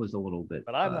that was a little bit.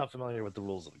 But I'm not familiar with the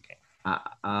rules of the game.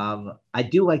 I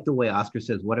do like the way Oscar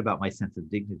says, what about my sense of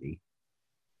dignity?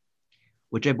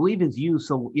 Which I believe is used.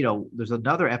 So, there's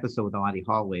another episode with Monty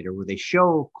Hall later where they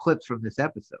show clips from this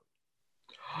episode.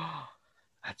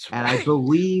 That's right. And I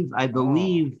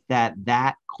believe that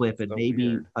clip and maybe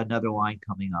weird. Another line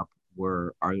coming up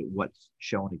are what's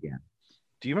shown again.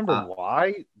 Do you remember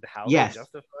how yes. they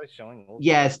justify showing old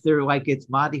Yes, they're like it's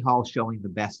Monty Hall showing the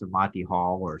best of Monty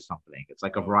Hall or something. It's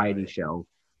like a variety show.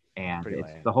 And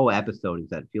the whole episode is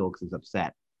that Felix is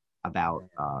upset about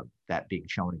that being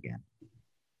shown again.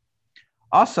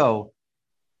 Also,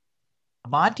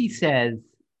 Monty says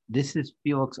this is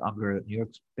Felix Unger, New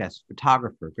York's best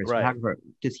photographer. Photographer.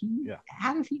 Does he? Yeah.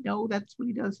 How does he know that's what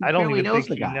he does? I don't even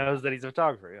think he knows that he's a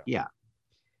photographer. Yeah.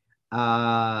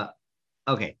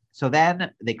 Okay. So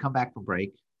then they come back from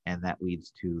break, and that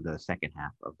leads to the second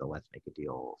half of the Let's Make a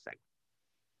Deal segment.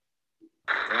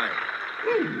 Right.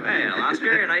 Well,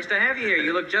 Oscar, nice to have you here.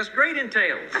 You look just great in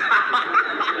tails.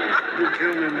 You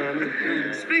kill me,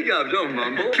 man. Speak up, don't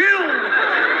mumble.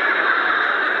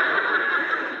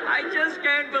 I just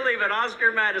can't believe it.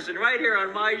 Oscar Madison right here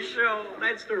on my show.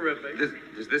 That's terrific.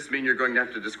 Does this mean you're going to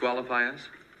have to disqualify us?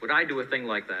 Would I do a thing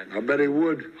like that? I bet he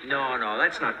would. No,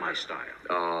 that's not my style.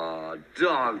 Oh,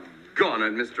 doggone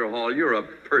it, Mr. Hall. You're a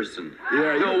person.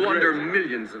 Yeah, no wonder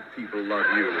millions of people love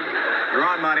you. You're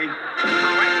on, Monty. All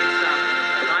right, it's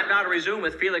time now to resume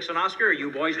with Felix and Oscar.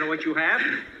 You boys know what you have.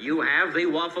 You have the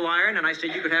waffle iron, and I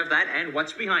said you could have that and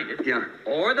what's behind it. Yeah.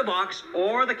 Or the box,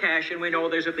 or the cash, and we know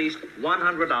there's at least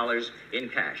 $100 in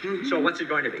cash. Mm-hmm. So what's it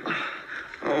going to be?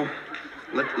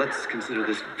 Let's consider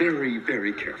this very,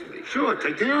 very carefully. Sure,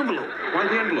 take the envelope. Why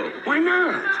the envelope? Why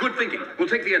not? Good thinking. We'll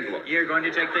take the envelope. You're going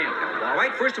to take the envelope. All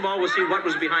right, first of all, we'll see what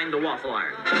was behind the waffle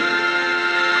iron.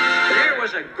 There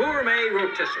was a gourmet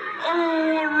rotisserie.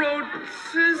 Oh, a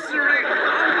rotisserie. Oh,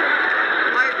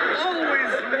 I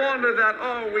always wanted that.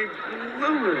 Oh, we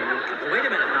blew it. Wait a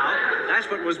minute now. That's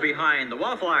what was behind the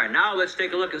waffle iron. Now let's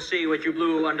take a look and see what you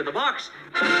blew under the box.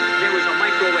 There was a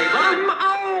microwave oven.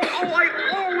 I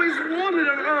always wanted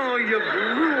it. Oh, you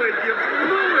blew it. You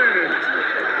blew it.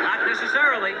 Not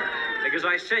necessarily, because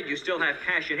I said you still have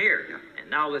cash in here. Yeah. And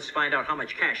now let's find out how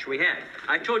much cash we had.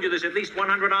 I told you there's at least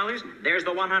 $100. There's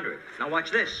the 100. Now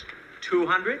watch this.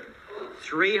 200,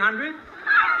 300,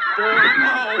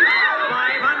 400,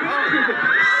 500,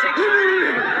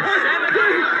 600, 700,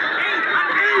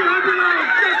 800.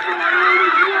 That's what I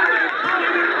always wanted.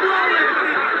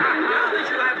 Now that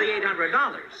you have the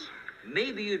 $800,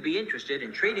 maybe you'd be interested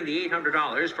in trading the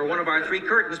 $800 for one of our 3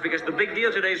 curtains because the big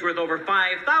deal today is worth over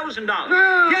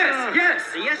 $5,000. Yes, yes.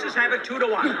 The yeses have it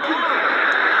 2-1.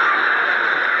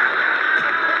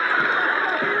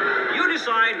 You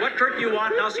decide what curtain you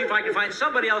want, and I'll see if I can find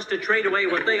somebody else to trade away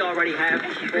what they already have.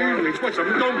 Felix, what's up?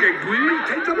 Don't get greedy.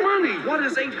 Take the money. What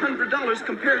is $800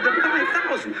 compared to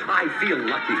 5,000? I feel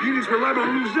lucky. Felix, we're liable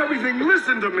to lose everything.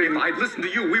 Listen to me. If I'd listened to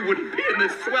you, we wouldn't be in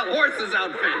this swell horses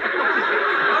outfit.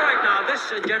 All right, now,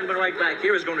 this gentleman right back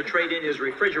here is going to trade in his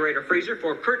refrigerator freezer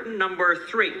for curtain number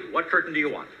 3. What curtain do you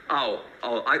want?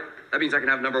 That means I can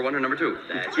have number 1 or number 2.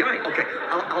 That's right. Okay,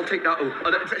 I'll take that. Come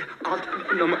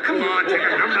on, take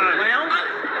a number. Well,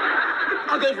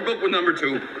 I'll go for broke with number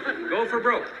 2. Go for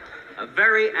broke. A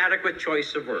very adequate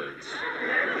choice of words.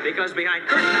 Because behind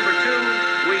curtain number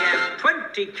 2, we have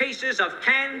 20 cases of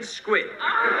canned squid.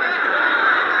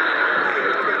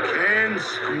 Canned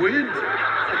squid?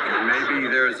 Maybe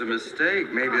there's a mistake.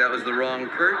 Maybe that was the wrong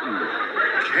curtain.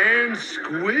 Canned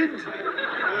squid?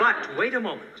 But wait a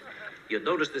moment. You'll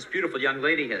notice this beautiful young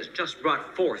lady has just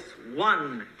brought forth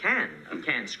 1 can of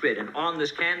canned squid. And on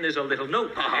this can, there's a little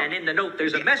note. And in the note,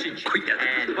 there's a message.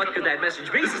 And what could that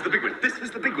message be? This is the big one. This is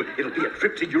the big one. It'll be a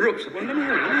trip to Europe. Well, let me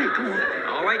hear. Come on.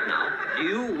 All right, now, do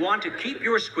you want to keep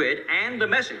your squid and the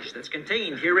message that's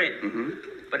contained herein? Mm-hmm.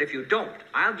 But if you don't,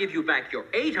 I'll give you back your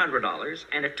 $800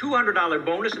 and a $200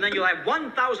 bonus, and then you'll have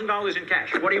 $1,000 in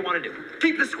cash. What do you want to do?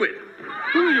 Keep the squid.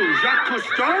 Who are you, Jacques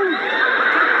Cousteau?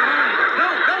 No,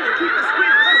 we'll keep the squid.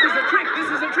 This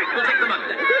is a trick. We'll take the money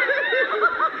then.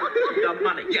 The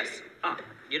money? Yes.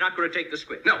 You're not going to take the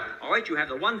squid? No. All right, you have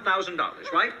the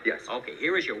 $1,000, right? Yes. Okay,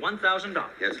 here is your $1,000.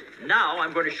 Yes. Now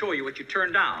I'm going to show you what you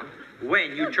turn down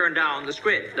when you turn down the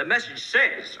squid. The message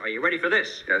says, are you ready for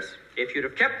this? Yes. If you'd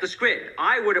have kept the squid,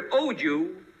 I would have owed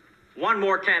you 1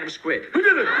 more can of squid. We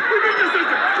did it.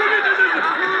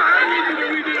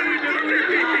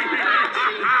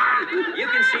 You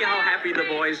can see how happy the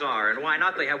boys are, and why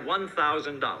not? They have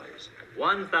 $1,000.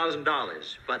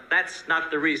 $1,000. But that's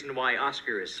not the reason why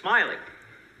Oscar is smiling.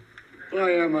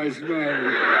 Why am I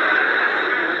smiling?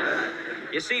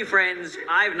 You see, friends,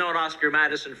 I've known Oscar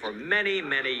Madison for many,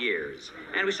 many years,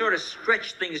 and we sort of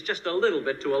stretched things just a little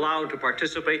bit to allow him to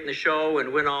participate in the show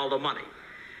and win all the money.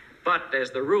 But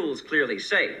as the rules clearly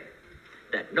say,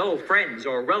 that no friends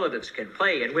or relatives can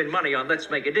play and win money on Let's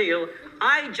Make a Deal,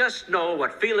 I just know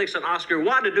what Felix and Oscar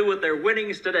want to do with their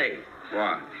winnings today.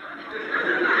 What?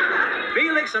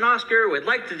 Felix and Oscar would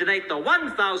like to donate the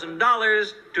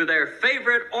 $1,000 to their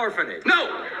favorite orphanage. No!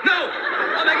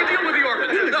 I'll make a deal with the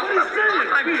orphanage. No,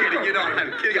 I'm kidding. You know,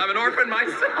 I'm kidding. I'm an orphan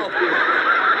myself.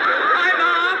 Hi,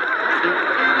 Mom!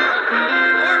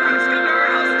 Orphans come to our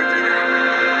house for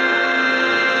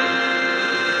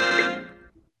dinner.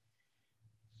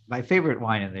 My favorite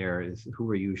line in there is "Who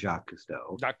are you, Jacques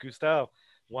Cousteau?" Jacques Cousteau,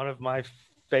 one of my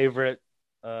favorite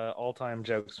all-time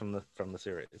jokes from the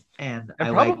series, and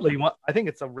I think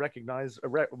it's a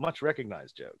much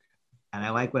recognized joke. And I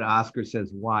like when Oscar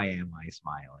says, "Why am I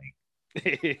smiling?"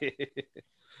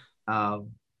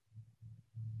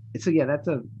 So yeah, that's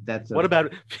a. What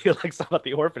about Felix about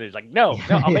the orphanage? Like, no,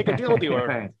 I'll make a deal with the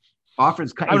orphanage.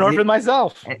 Orphans, I'm an orphan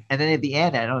myself. And then at the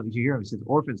end, I don't know if you hear him. He says,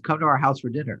 "Orphans, come to our house for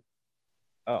dinner."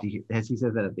 Oh, as he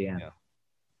says that at the end. Yeah.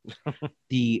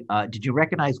 Did you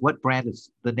recognize what brand is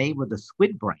the name of the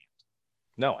squid brand?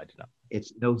 No, I did not.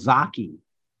 It's Nozaki.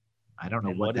 I don't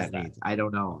know what that is means. I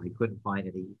don't know. I couldn't find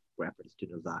any reference to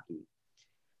Nozaki.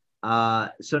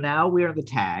 So now we're in the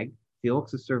tag.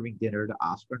 Felix is serving dinner to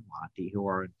Oscar and Monty, who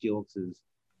are in Felix's.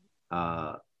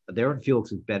 They're in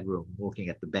Felix's bedroom, looking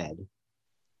at the bed.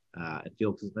 And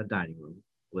Felix is in the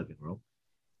living room.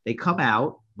 They come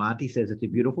out. Monty says it's a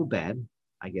beautiful bed.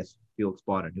 I guess Felix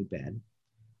bought a new bed.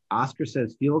 Oscar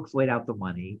says Felix laid out the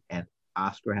money, and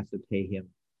Oscar has to pay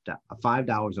him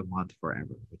 $5 a month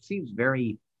forever. It seems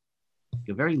very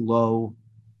low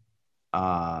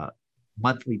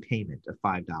monthly payment of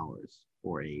 $5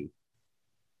 for a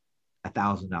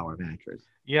 $1,000 mattress.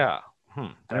 Yeah.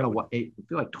 I don't know what. I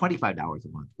feel like $25 a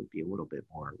month would be a little bit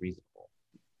more reasonable.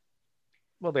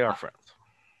 Well, they are friends.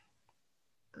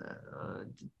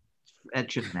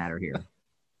 That shouldn't matter here.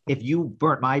 If you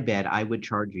burnt my bed, I would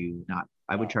charge you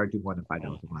charge you more than $5 a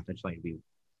month. I just want you to be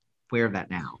aware of that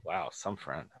now. Wow, some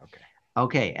friend.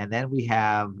 Okay, and then we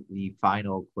have the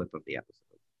final clip of the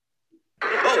episode.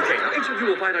 Okay, now each of you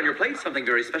will find on your plate something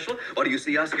very special. What do you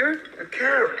see, Oscar? A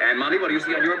carrot. And Monty, what do you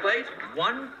see on your plate?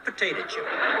 1 potato chip.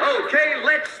 Okay,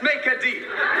 let's make a deal.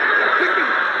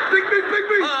 Pick me.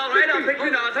 All right, I'll pick you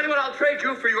now. I'll tell you what, I'll trade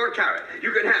you for your carrot.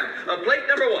 You can have a plate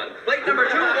number 1, plate number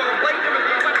 2, or a plate number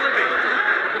 3. What will it be?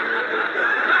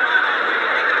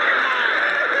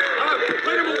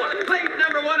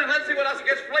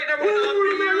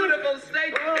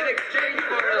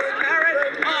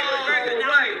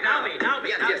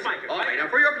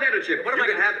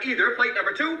 either plate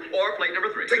number 2 or plate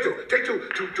number 3. Take two. Take two.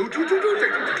 Two. Take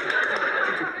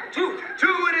two.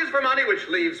 2 it is for Monty, which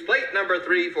leaves plate number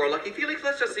 3 for Lucky Felix.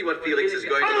 Let's just see what Felix is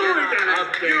going to get.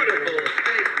 A beautiful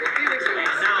steak for Felix. And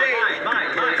now, mine.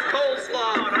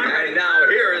 Coleslaw. And now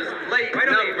here is plate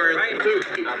number 2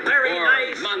 Very for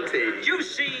nice, Monty.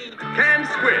 juicy Canned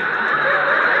squid.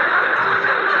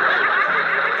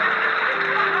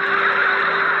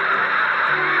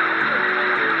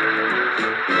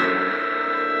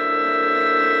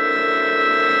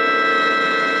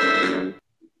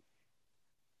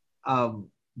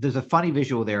 There's a funny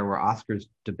visual there where Oscar's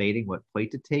debating what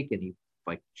plate to take, and he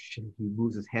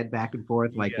moves his head back and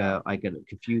forth like a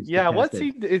confused. Yeah, what's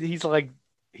contestant.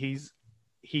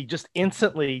 he just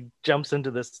instantly jumps into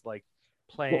this like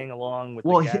playing along with.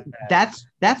 Well, the that's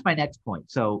my next point.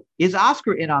 So is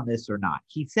Oscar in on this or not?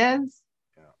 He says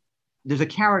there's a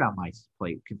carrot on my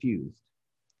plate, confused.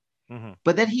 Mm-hmm.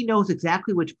 But then he knows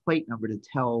exactly which plate number to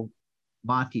tell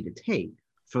Monty to take.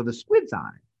 So the squid's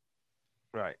on it.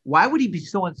 Right. Why would he be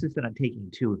so insistent on taking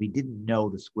 2 if he didn't know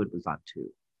the squid was on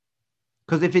 2?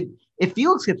 Because if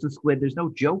Felix gets the squid, there's no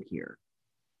joke here.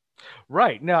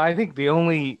 Right. No, I think the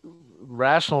only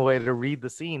rational way to read the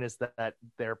scene is that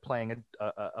they're playing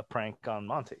a prank on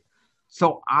Monty.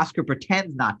 So Oscar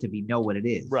pretends not to know what it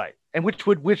is. Right. And which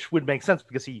would make sense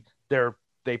because they're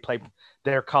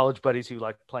college buddies who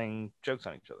like playing jokes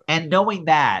on each other. And knowing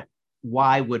that,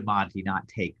 why would Monty not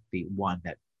take the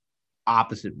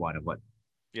opposite one of what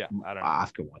I don't know.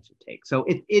 Oscar wants to take? So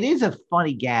it is a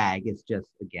funny gag. It's just,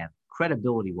 again,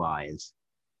 credibility wise,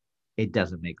 it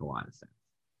doesn't make a lot of sense.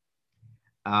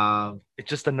 It's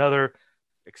just another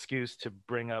excuse to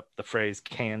bring up the phrase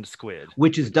canned squid,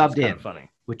 which is dubbed in. Funny.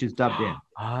 Which is dubbed in.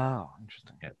 Oh,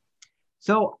 interesting. Yeah.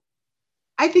 So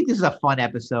I think this is a fun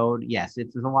episode. Yes,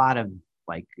 it's a lot of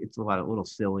little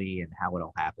silly, and how it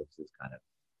all happens is kind of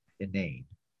inane.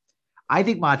 I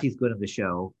think Monty's good on the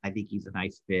show. I think he's a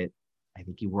nice fit. I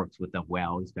think he works with them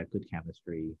well. He's got good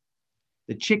chemistry.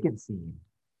 The chicken scene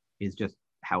is just,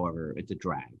 however, it's a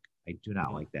drag. I do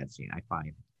not like that scene.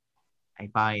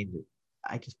 I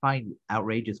just find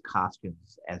outrageous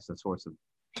costumes as a source of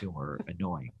humor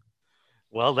annoying.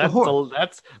 Well,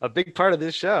 that's a big part of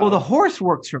this show. Well, the horse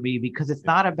works for me because it's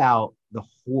not about the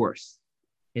horse.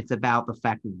 It's about the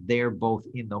fact that they're both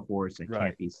in the horse and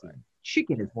can't be seen. Right.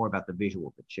 Chicken is more about the visual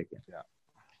of the chicken. Yeah.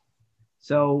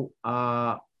 So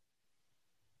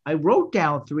I wrote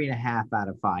down 3.5 out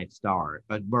of 5 stars,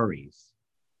 but Murray's.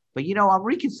 But I'm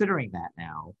reconsidering that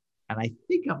now, and I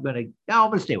think I'm gonna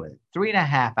stay with it.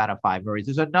 3.5 out of 5 Murray's.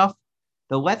 There's enough.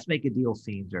 The Let's Make a Deal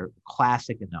scenes are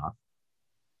classic enough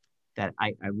that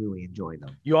I really enjoy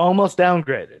them. You almost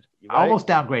downgraded. Right? I almost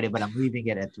downgraded, but I'm leaving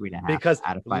it at 3.5 because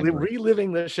out of 5.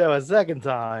 Reliving the show a second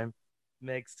time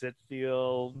makes it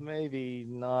feel maybe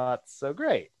not so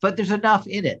great. But there's enough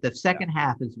in it. The second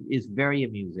half is very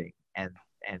amusing, and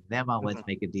them on Let's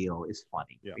Make a Deal is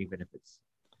funny, even if it's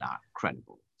not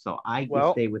credible. So I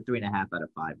would stay with 3.5 out of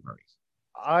 5 Murrays.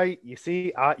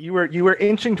 You were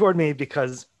inching toward me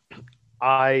because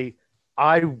I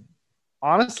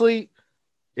honestly,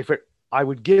 I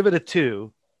would give it a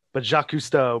 2, but Jacques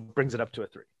Cousteau brings it up to a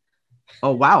 3.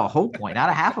 Oh wow, a whole point, not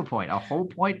a half a point, a whole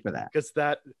point for that. Because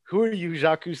who are you,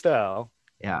 Jacques Cousteau?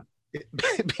 Yeah,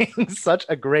 being such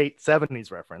a great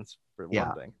 70s reference for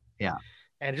one thing. Yeah.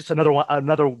 And just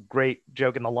another great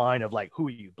joke in the line of like, who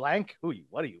are you, blank? Who are you?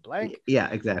 What are you, blank? Yeah,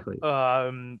 exactly.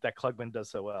 That Klugman does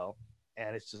so well,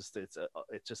 and it's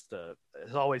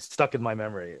always stuck in my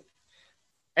memory.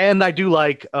 And I do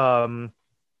like no,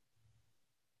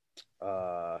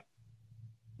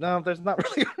 there's not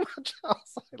really much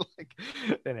else I like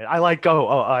in it. I like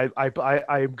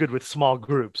I'm good with small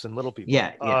groups and little people.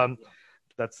 Yeah.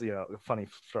 That's a funny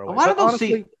throwaway. A lot of those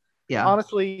scenes. Yeah.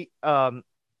 Honestly, it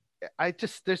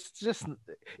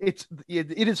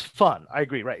is fun. I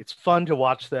agree, right? It's fun to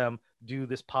watch them do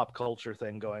this pop culture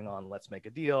thing going on. Let's Make a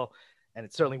Deal, and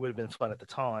it certainly would have been fun at the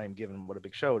time, given what a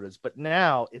big show it is. But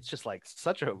now it's just like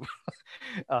such a,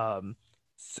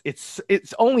 it's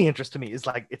only interest to me is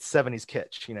like it's 70s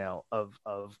kitsch,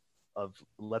 of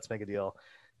Let's Make a Deal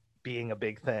being a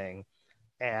big thing,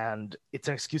 and it's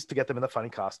an excuse to get them in the funny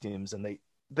costumes, and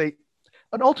and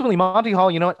ultimately Monty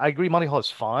Hall. You know what? I agree. Monty Hall is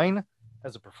fine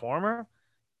as a performer,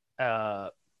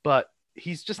 but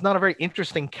he's just not a very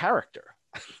interesting character.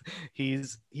 He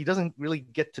doesn't really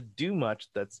get to do much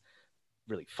that's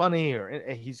really funny,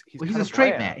 or he's a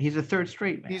straight man. He's a third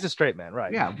straight man. He's a straight man,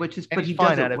 right? Yeah, but he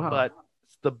fine does at it it. well. But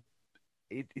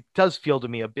it does feel to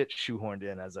me a bit shoehorned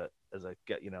in as a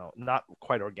not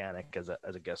quite organic as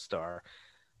a guest star.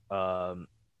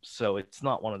 So it's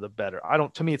not one of the better.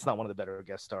 To me, it's not one of the better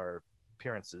guest star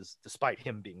appearances, despite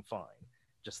him being fine.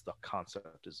 Just the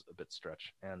concept is a bit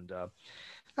stretch, and I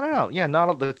don't know. Yeah, not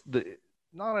a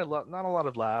lot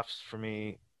of laughs for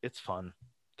me. It's fun.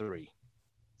 3.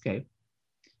 Okay.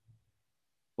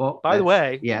 Well, by the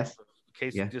way, yes.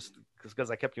 In case just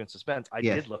because I kept you in suspense, I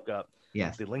did look up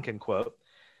the Lincoln quote,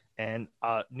 and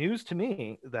news to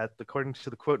me that according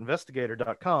to the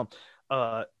quoteinvestigator.com,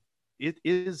 it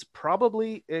is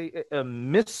probably a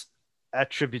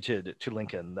misattributed to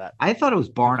Lincoln. That I thought it was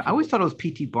Barnum. I always thought it was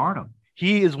P.T. Barnum.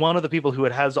 He is one of the people who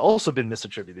it has also been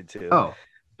misattributed to. Oh.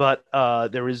 But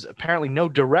there is apparently no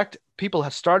direct. People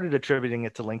have started attributing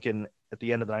it to Lincoln at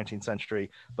the end of the 19th century,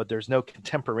 but there's no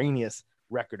contemporaneous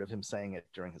record of him saying it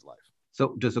during his life.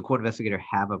 So does the court investigator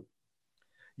have a?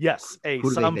 Yes,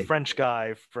 some French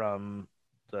guy from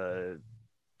the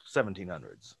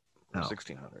 1700s or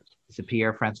 1600s. Is it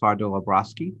Pierre-François de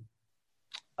Labrosky?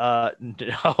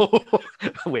 No.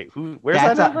 Wait, who? Where's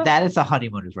that? From? That is a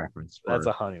Honeymooners reference. That's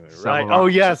a Honeymoon, right? Oh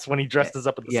yes, when he dresses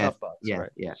up at the snuff box. Yeah,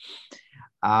 right. Yeah.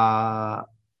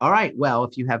 All right. Well,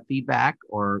 if you have feedback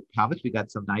or comments, we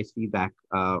got some nice feedback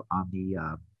on the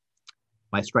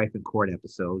My Strife in Court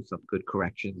episode, some good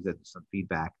corrections and some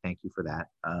feedback. Thank you for that.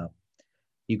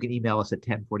 You can email us at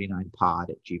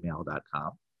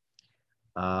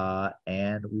 1049pod@gmail.com.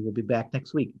 And we will be back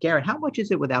next week. Garrett, how much is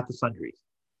it without the sundries?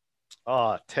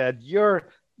 Oh, Ted, you're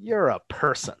a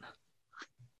person.